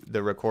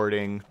the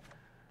recording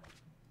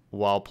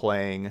while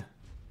playing,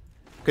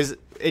 because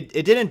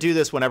it didn't do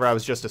this whenever I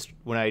was just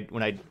when I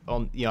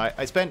you know,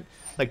 I spent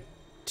like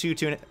two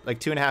and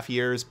a half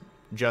years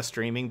just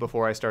streaming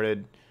before I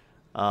started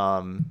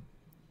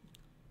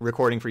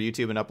recording for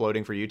YouTube and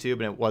uploading for YouTube,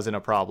 and it wasn't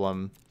a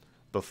problem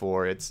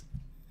before. It's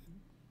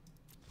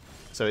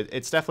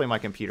definitely my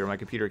computer. My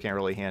computer can't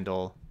really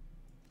handle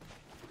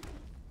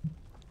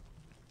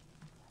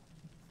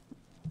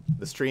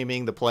the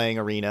streaming, the playing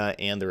arena,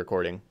 and the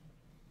recording.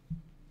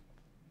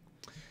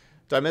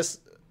 Do I miss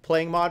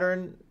playing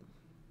Modern?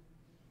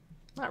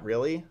 Not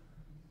really.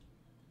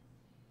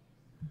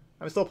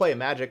 I'm still playing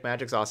Magic.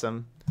 Magic's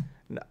awesome.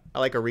 I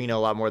like Arena a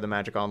lot more than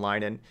Magic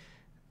Online. And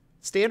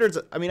Standards,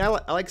 I mean, I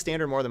like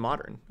Standard more than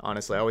Modern,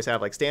 honestly. I always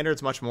have. Like,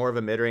 Standard's much more of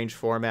a mid-range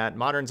format.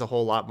 Modern's a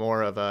whole lot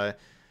more of a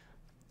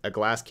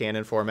glass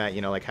cannon format,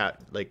 you know, like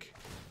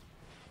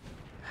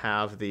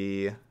have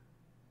the...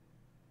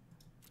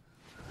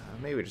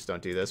 maybe we just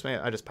don't do this. Maybe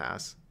I just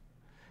pass.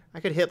 I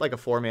could hit like a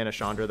 4-mana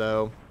Chandra,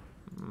 though.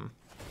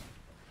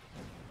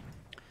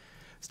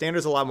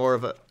 Standard's a lot more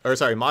of a... or,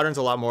 sorry, Modern's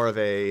a lot more of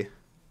a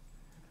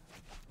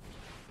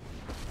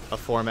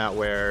format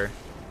where...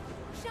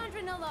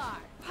 Chandra Nalar,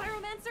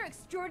 Pyromancer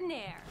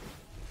extraordinaire.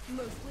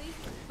 Mostly,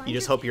 you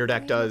just hope your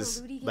deck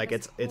does, like,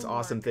 its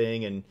awesome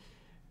thing, and,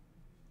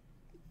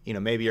 you know,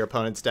 maybe your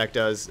opponent's deck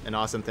does an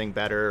awesome thing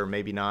better, or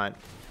maybe not.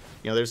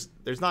 You know,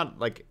 there's not,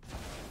 like,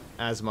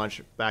 as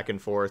much back and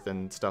forth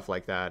and stuff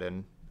like that,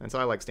 and so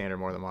I like Standard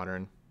more than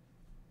Modern.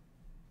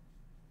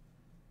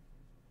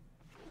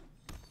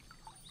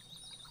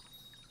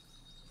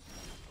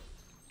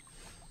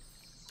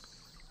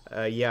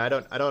 Yeah, I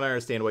don't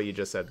understand what you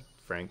just said,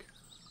 Frank.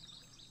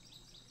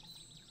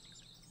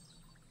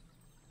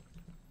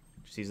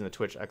 Just using the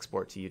Twitch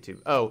export to YouTube.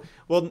 Oh,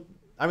 well,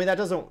 I mean, that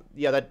doesn't...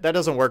 yeah, that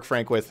doesn't work,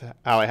 Frank, with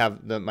how I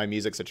have my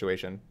music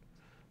situation.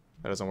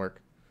 That doesn't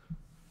work.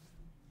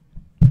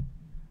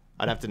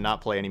 I'd have to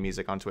not play any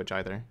music on Twitch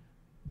either.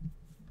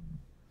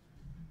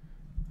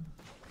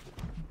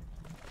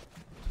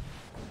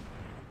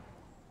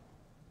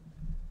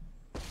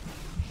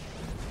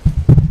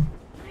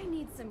 I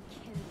need some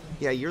kindling.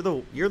 Yeah, you're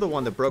the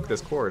one that broke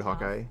this cord,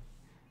 Hawkeye.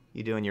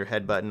 You doing your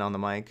head button on the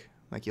mic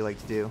like you like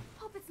to do.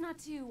 Hope it's not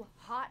too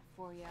hot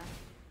for you.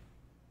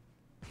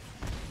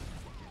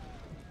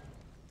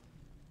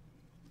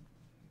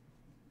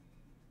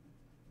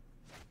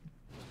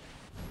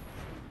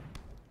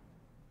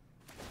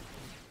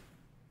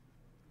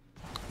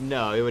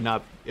 No, it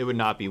would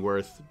not be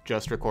worth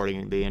just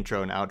recording the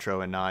intro and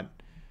outro and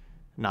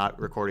not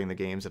recording the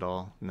games at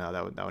all. No,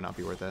 that would not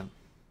be worth it. I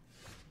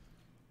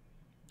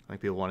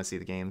think people want to see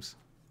the games.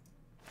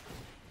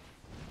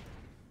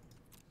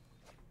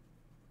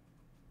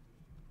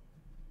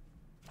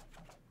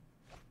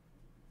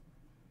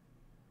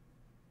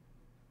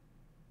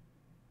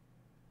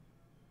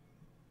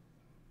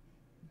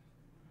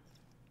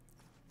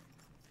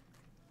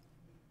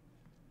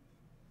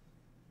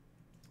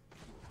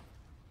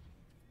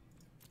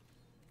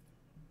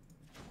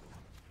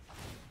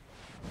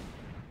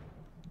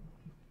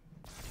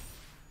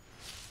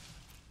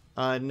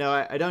 No,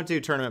 I don't do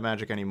tournament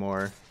Magic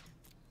anymore.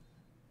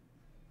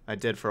 I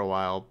did for a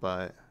while,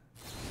 but...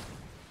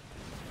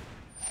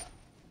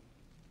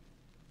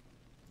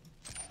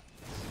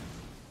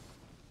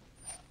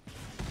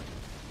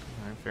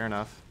 Alright, fair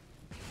enough.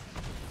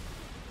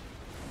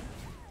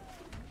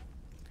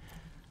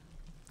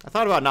 I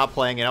thought about not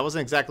playing it. I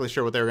wasn't exactly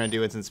sure what they were going to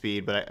do instant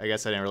speed, but I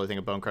guess I didn't really think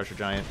of Bone Crusher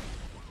Giant.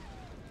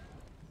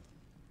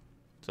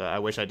 So I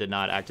wish I did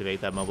not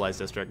activate that Mobilized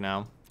District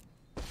now.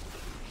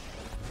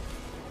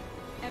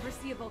 Ever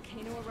see a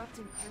volcano erupt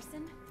in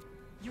person?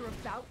 You're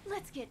about...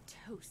 let's get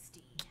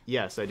toasty.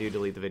 Yes, I do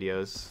delete the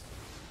videos.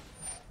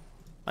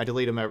 I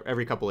delete them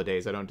every couple of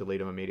days. I don't delete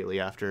them immediately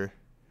after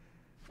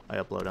I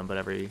upload them, but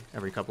every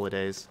couple of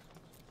days.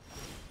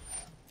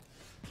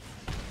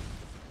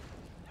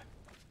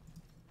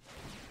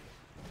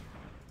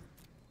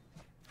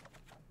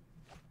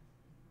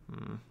 My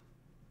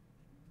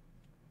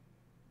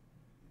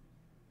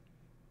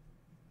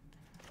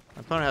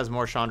opponent has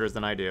more Chandras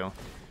than I do.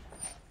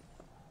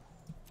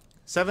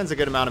 7's a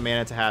good amount of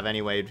mana to have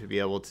anyway, to be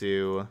able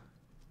to,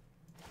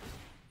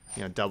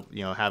 have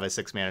a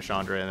 6-mana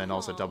Chandra and then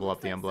also double up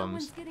the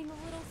emblems. Someone's getting a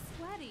little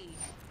sweaty.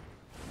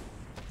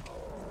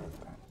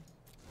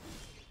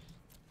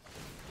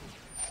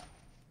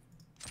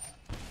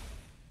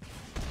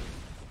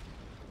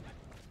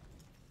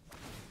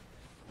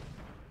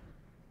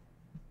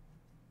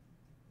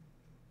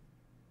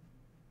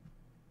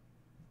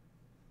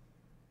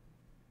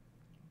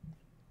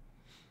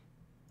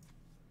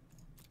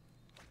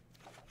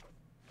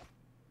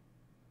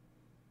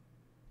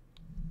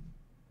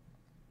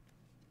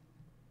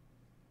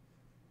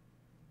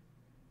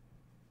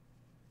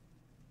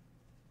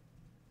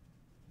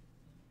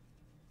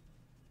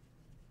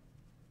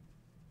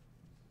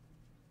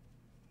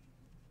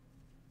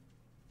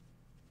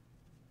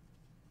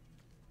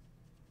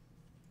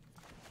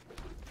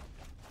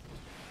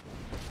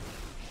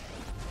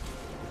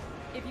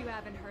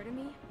 haven't heard of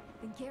me,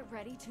 then get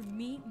ready to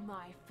meet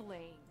my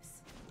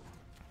flames.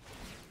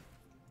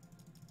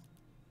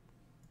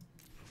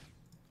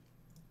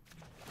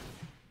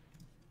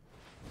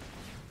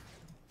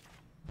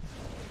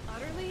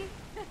 Utterly?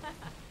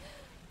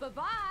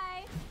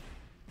 Bye-bye!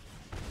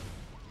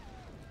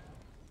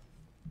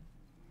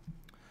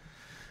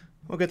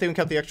 Well, good thing we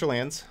kept the extra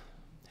lands.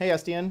 Hey,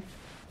 SDN.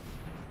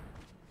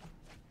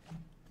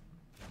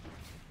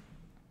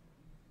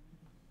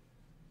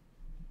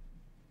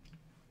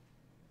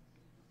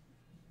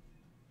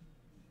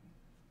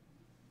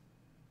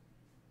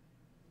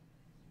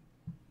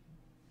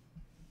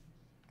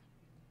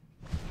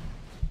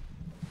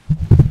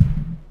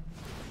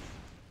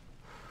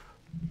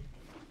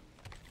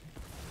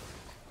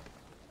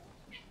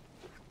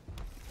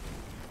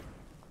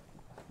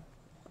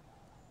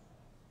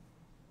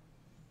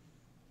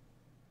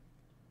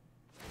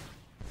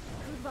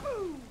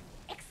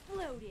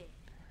 Exploded.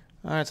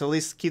 Alright, so at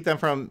least keep them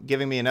from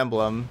giving me an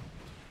emblem.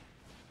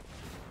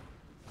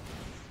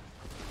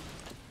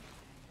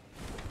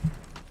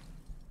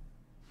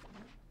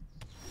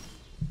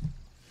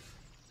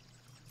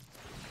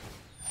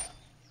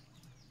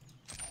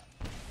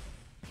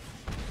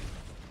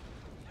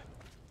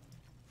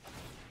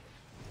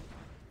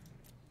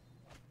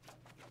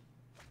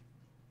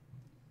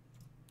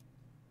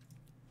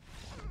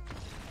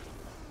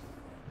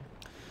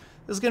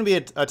 This is going to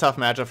be a tough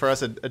matchup for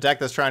us. A deck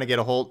that's trying to get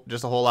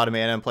just a whole lot of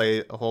mana and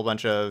play a whole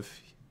bunch of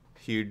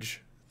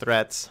huge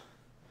threats.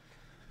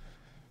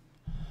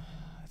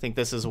 I think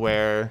this is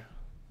where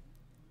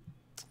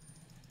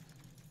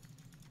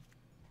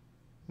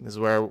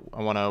I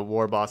want to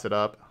war boss it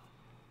up.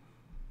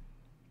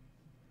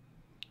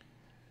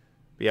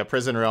 But yeah,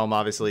 Prison Realm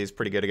obviously is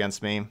pretty good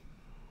against me.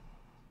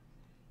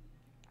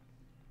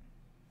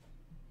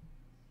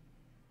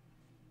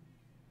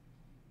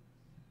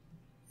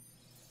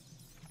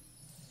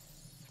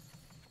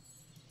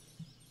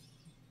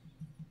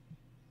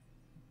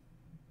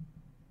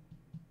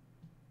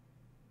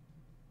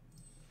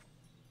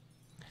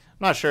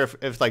 I'm not sure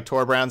if like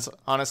Torbrand's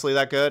honestly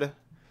that good.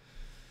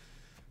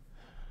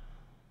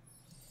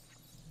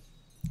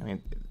 I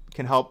mean, it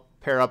can help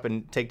pair up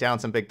and take down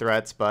some big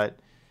threats, but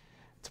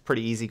it's a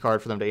pretty easy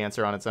card for them to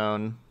answer on its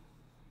own.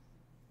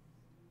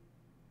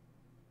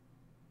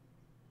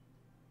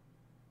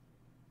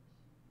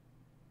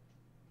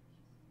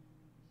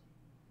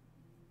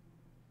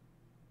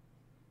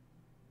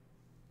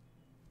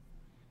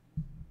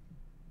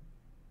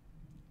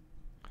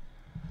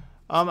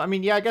 I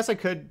mean, yeah, I guess I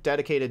could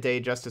dedicate a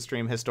day just to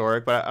stream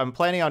Historic, but I'm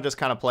planning on just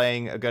kind of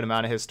playing a good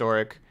amount of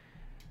Historic.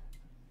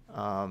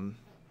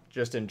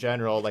 Just in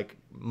general, like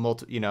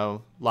lots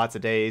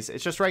of days.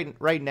 It's just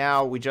right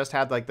now we just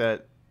had like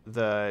the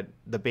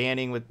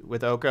banning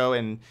with Oko,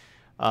 and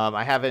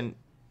I haven't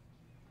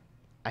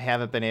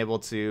been able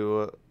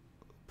to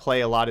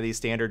play a lot of these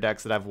standard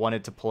decks that I've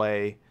wanted to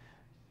play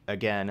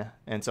again,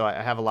 and so I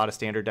have a lot of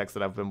standard decks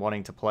that I've been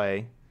wanting to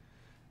play.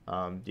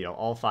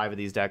 All 5 of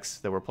these decks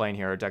that we're playing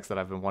here are decks that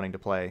I've been wanting to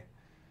play.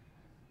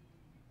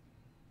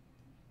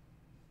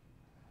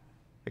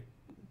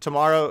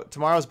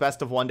 Tomorrow's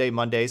best of 1 day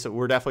Monday, so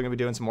we're definitely gonna be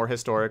doing some more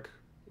Historic.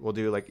 We'll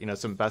do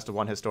some best of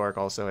 1 Historic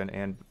also,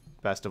 and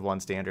best of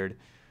 1 standard.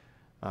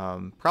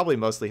 Probably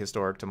mostly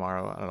Historic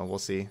tomorrow. I don't know. We'll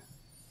see.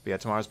 But yeah,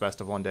 tomorrow's best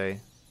of 1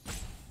 day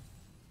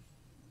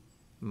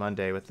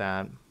Monday with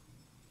that.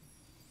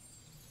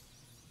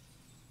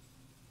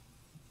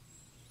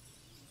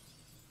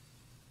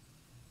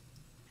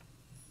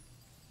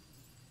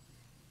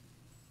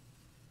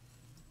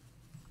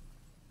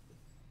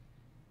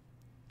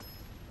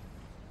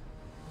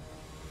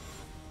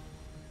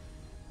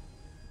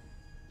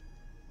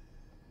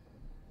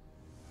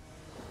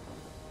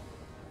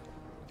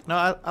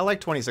 No, I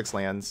like 26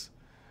 lands.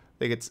 I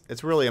think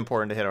it's really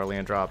important to hit our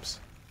land drops.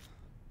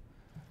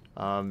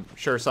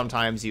 Sure,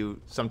 sometimes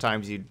you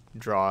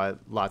draw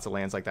lots of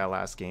lands like that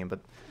last game, but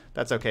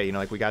that's okay.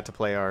 Like we got to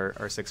play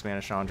our 6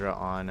 mana Chandra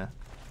on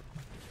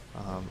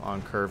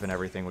curve and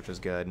everything, which was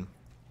good.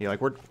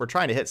 Like we're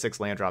trying to hit 6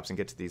 land drops and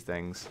get to these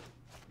things,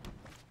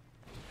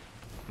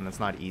 and that's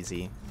not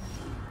easy.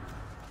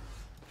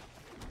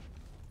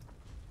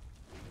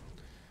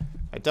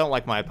 I don't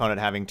like my opponent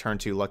having turn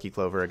 2 Lucky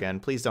Clover again.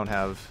 Please don't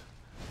have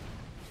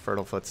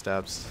Fertile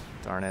Footsteps.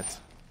 Darn it.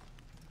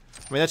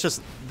 I mean, that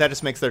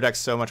just makes their deck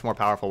so much more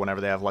powerful whenever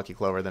they have Lucky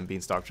Clover than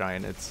Beanstalk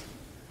Giant.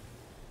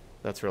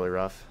 That's really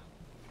rough.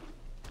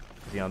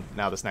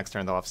 Now this next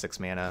turn they'll have 6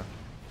 mana.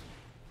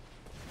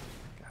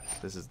 God,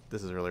 this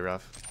is really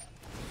rough.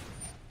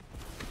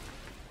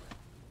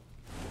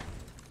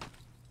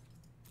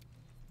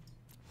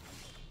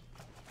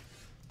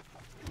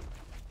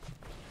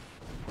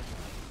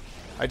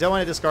 I don't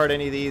want to discard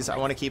any of these. I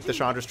want to keep the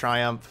Chandra's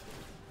Triumph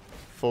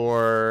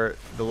for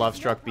the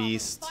Lovestruck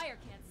Beast.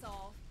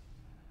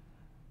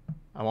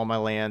 I want my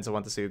lands. I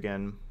want the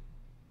Sugan.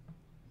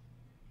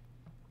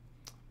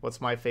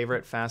 What's my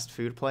favorite fast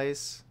food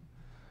place?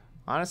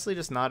 Honestly,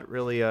 just not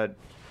really a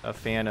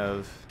fan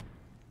of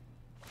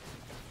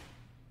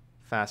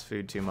fast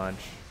food too much.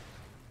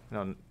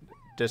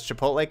 Does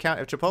Chipotle count?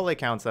 If Chipotle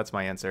counts, that's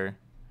my answer.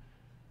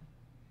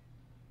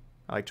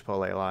 I like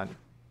Chipotle a lot.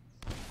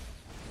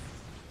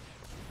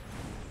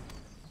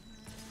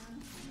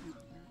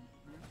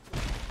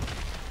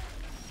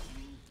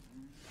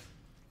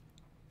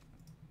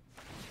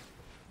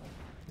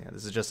 Yeah,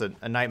 this is just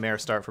a nightmare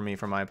start for me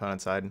from my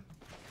opponent's side.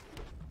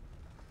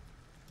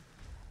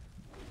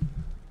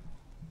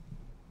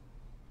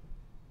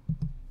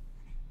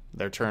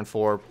 Their turn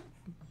 4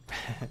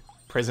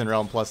 Prison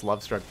Realm plus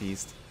Lovestruck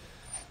Beast.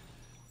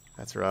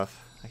 That's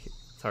rough.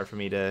 It's hard for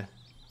me to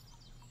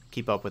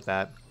keep up with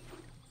that.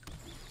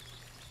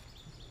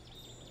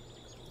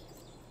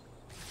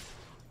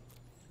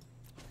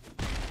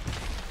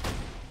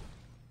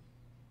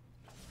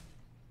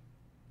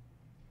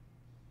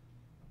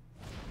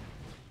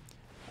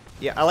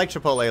 Yeah, I like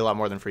Chipotle a lot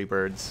more than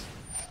Freebirds.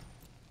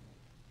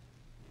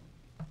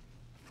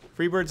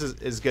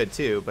 Freebirds is good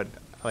too, but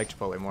I like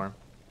Chipotle more.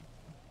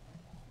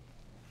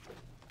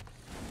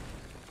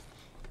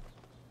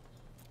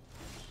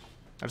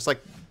 I just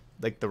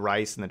like the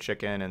rice and the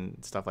chicken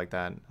and stuff like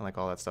that. I like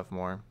all that stuff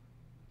more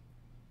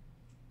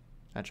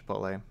at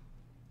Chipotle.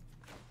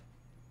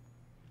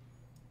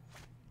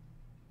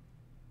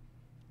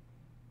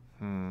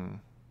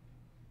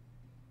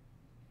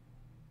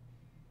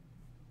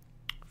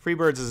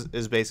 Freebirds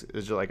is basically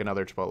just like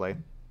another Chipotle.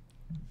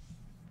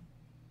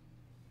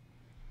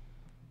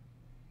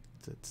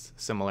 It's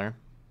similar,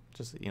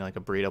 just like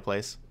a burrito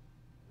place.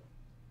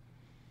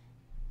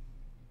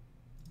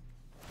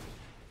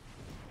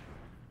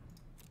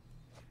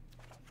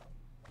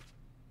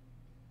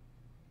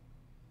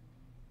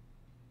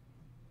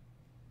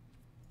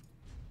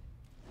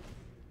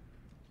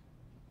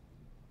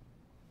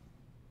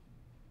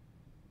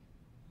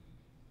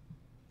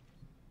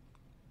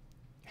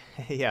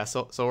 Yeah,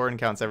 Soren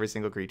counts every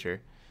single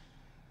creature.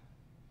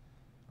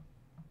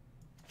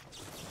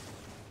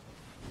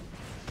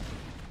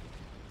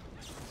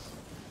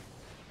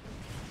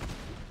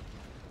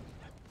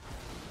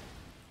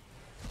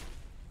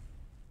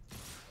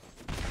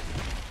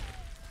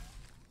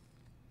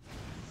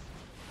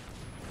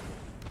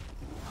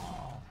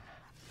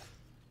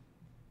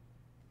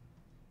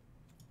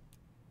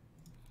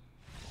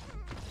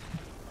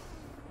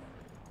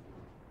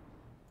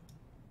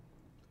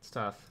 It's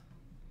tough.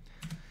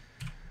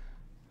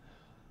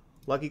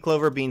 Lucky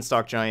Clover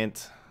Beanstalk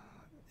Giant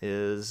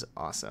is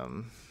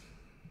awesome.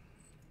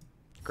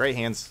 Great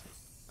hands,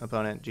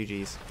 opponent.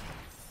 GG's.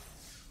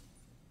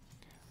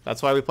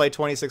 That's why we play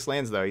 26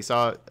 lands, though. You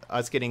saw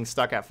us getting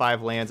stuck at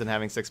 5 lands and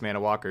having 6 mana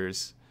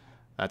walkers.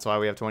 That's why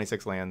we have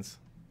 26 lands.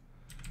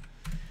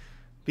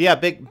 But yeah,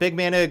 big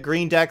mana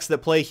green decks that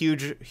play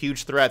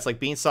huge threats like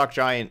Beanstalk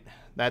Giant.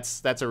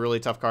 That's a really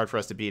tough card for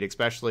us to beat,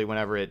 especially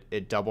whenever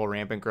it double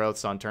Rampant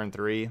Growths on turn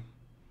 3.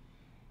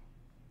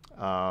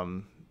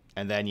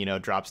 And then,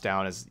 drops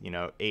down as,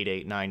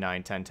 8/8,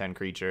 9/9, 10/10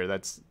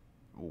 creature.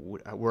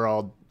 We're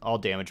all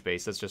damage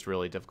based. That's just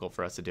really difficult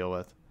for us to deal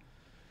with.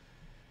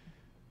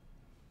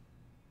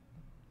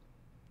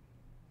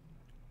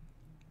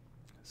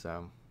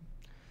 So,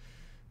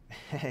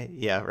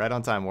 yeah, right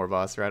on time, War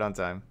Boss, right on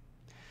time.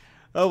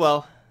 Oh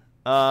well.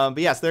 But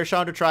yes, there's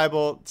Chandra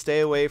Tribal.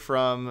 Stay away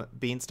from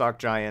Beanstalk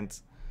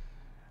Giant.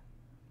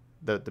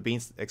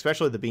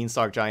 Especially the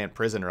Beanstalk Giant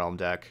Prison Realm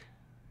deck.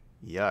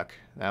 Yuck.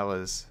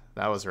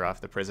 That was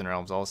rough. The Prison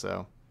Realms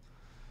also.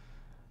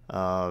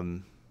 But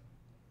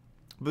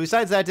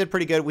besides that, did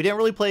pretty good. We didn't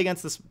really play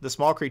against the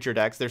small creature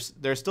decks.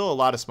 There's still a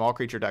lot of small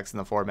creature decks in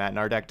the format, and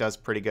our deck does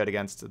pretty good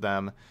against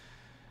them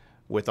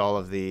with all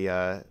of the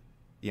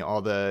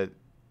all the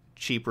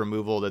cheap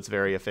removal that's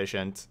very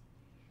efficient.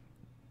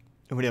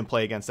 We didn't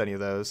play against any of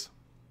those.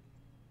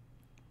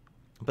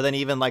 But then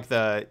even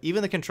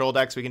the control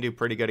decks we can do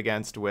pretty good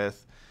against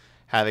with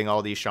having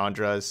all these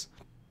Chandras.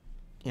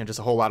 Just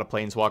a whole lot of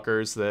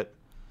Planeswalkers that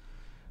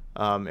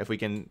if we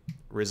can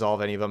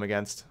resolve any of them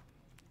against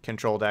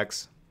control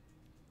decks,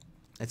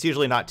 it's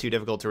usually not too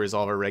difficult to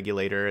resolve a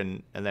Regulator,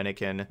 and then it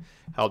can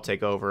help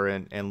take over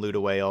and loot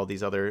away all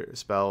these other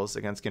spells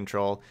against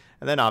control.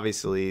 And then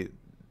obviously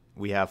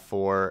we have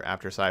 4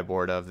 after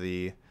sideboard of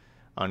the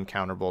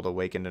uncounterable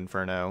Awakened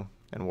Inferno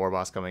and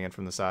Warboss coming in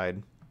from the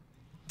side.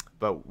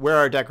 But where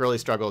our deck really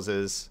struggles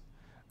is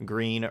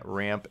green,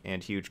 ramp,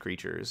 and huge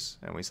creatures.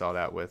 And we saw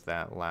that with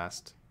that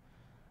last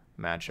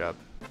matchup,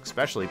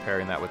 especially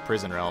pairing that with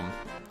Prison Realm.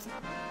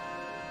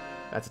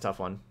 That's a tough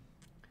one.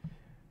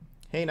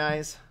 Hey,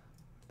 Nice.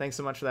 Thanks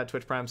so much for that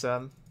Twitch Prime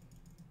sub.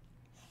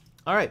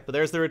 All right, but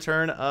there's the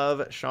return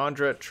of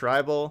Chandra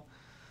Tribal.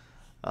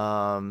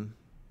 The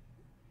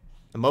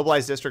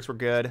mobilized districts were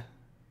good. For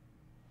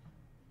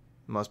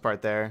the most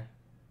part there.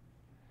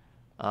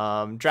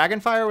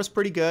 Dragonfire was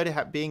pretty good.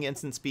 Being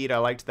instant speed, I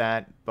liked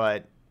that,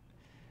 but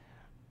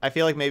I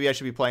feel like maybe I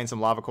should be playing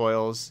some Lava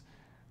Coils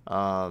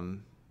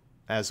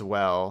as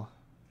well.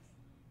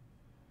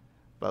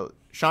 But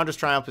Chandra's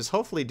Triumph is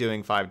hopefully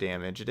doing 5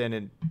 damage. It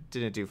didn't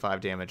do 5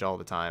 damage all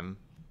the time.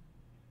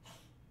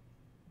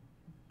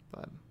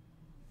 But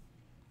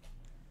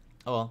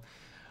oh well.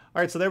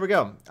 All right, so there we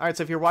go. All right,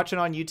 so if you're watching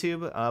on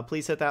YouTube,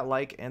 please hit that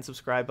like and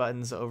subscribe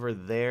buttons over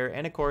there.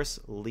 And, of course,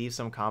 leave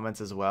some comments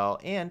as well.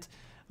 And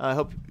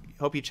hope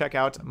you check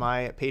out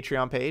my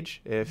Patreon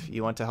page if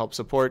you want to help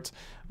support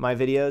my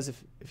videos.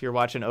 If you're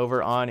watching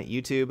over on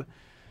YouTube,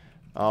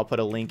 I'll put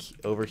a link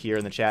over here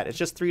in the chat. It's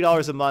just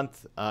 $3 a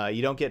month.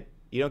 You don't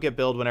get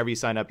billed whenever you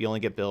sign up. You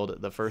only get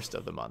billed the first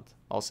of the month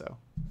also.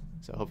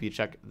 So hope you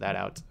check that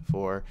out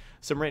for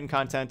some written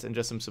content and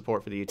just some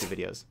support for the YouTube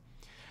videos.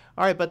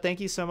 All right, but thank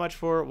you so much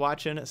for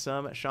watching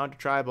some Chandra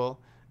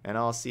Tribal, and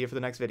I'll see you for the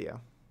next video.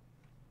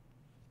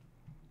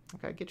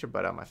 Okay, get your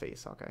butt out of my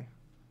face, okay.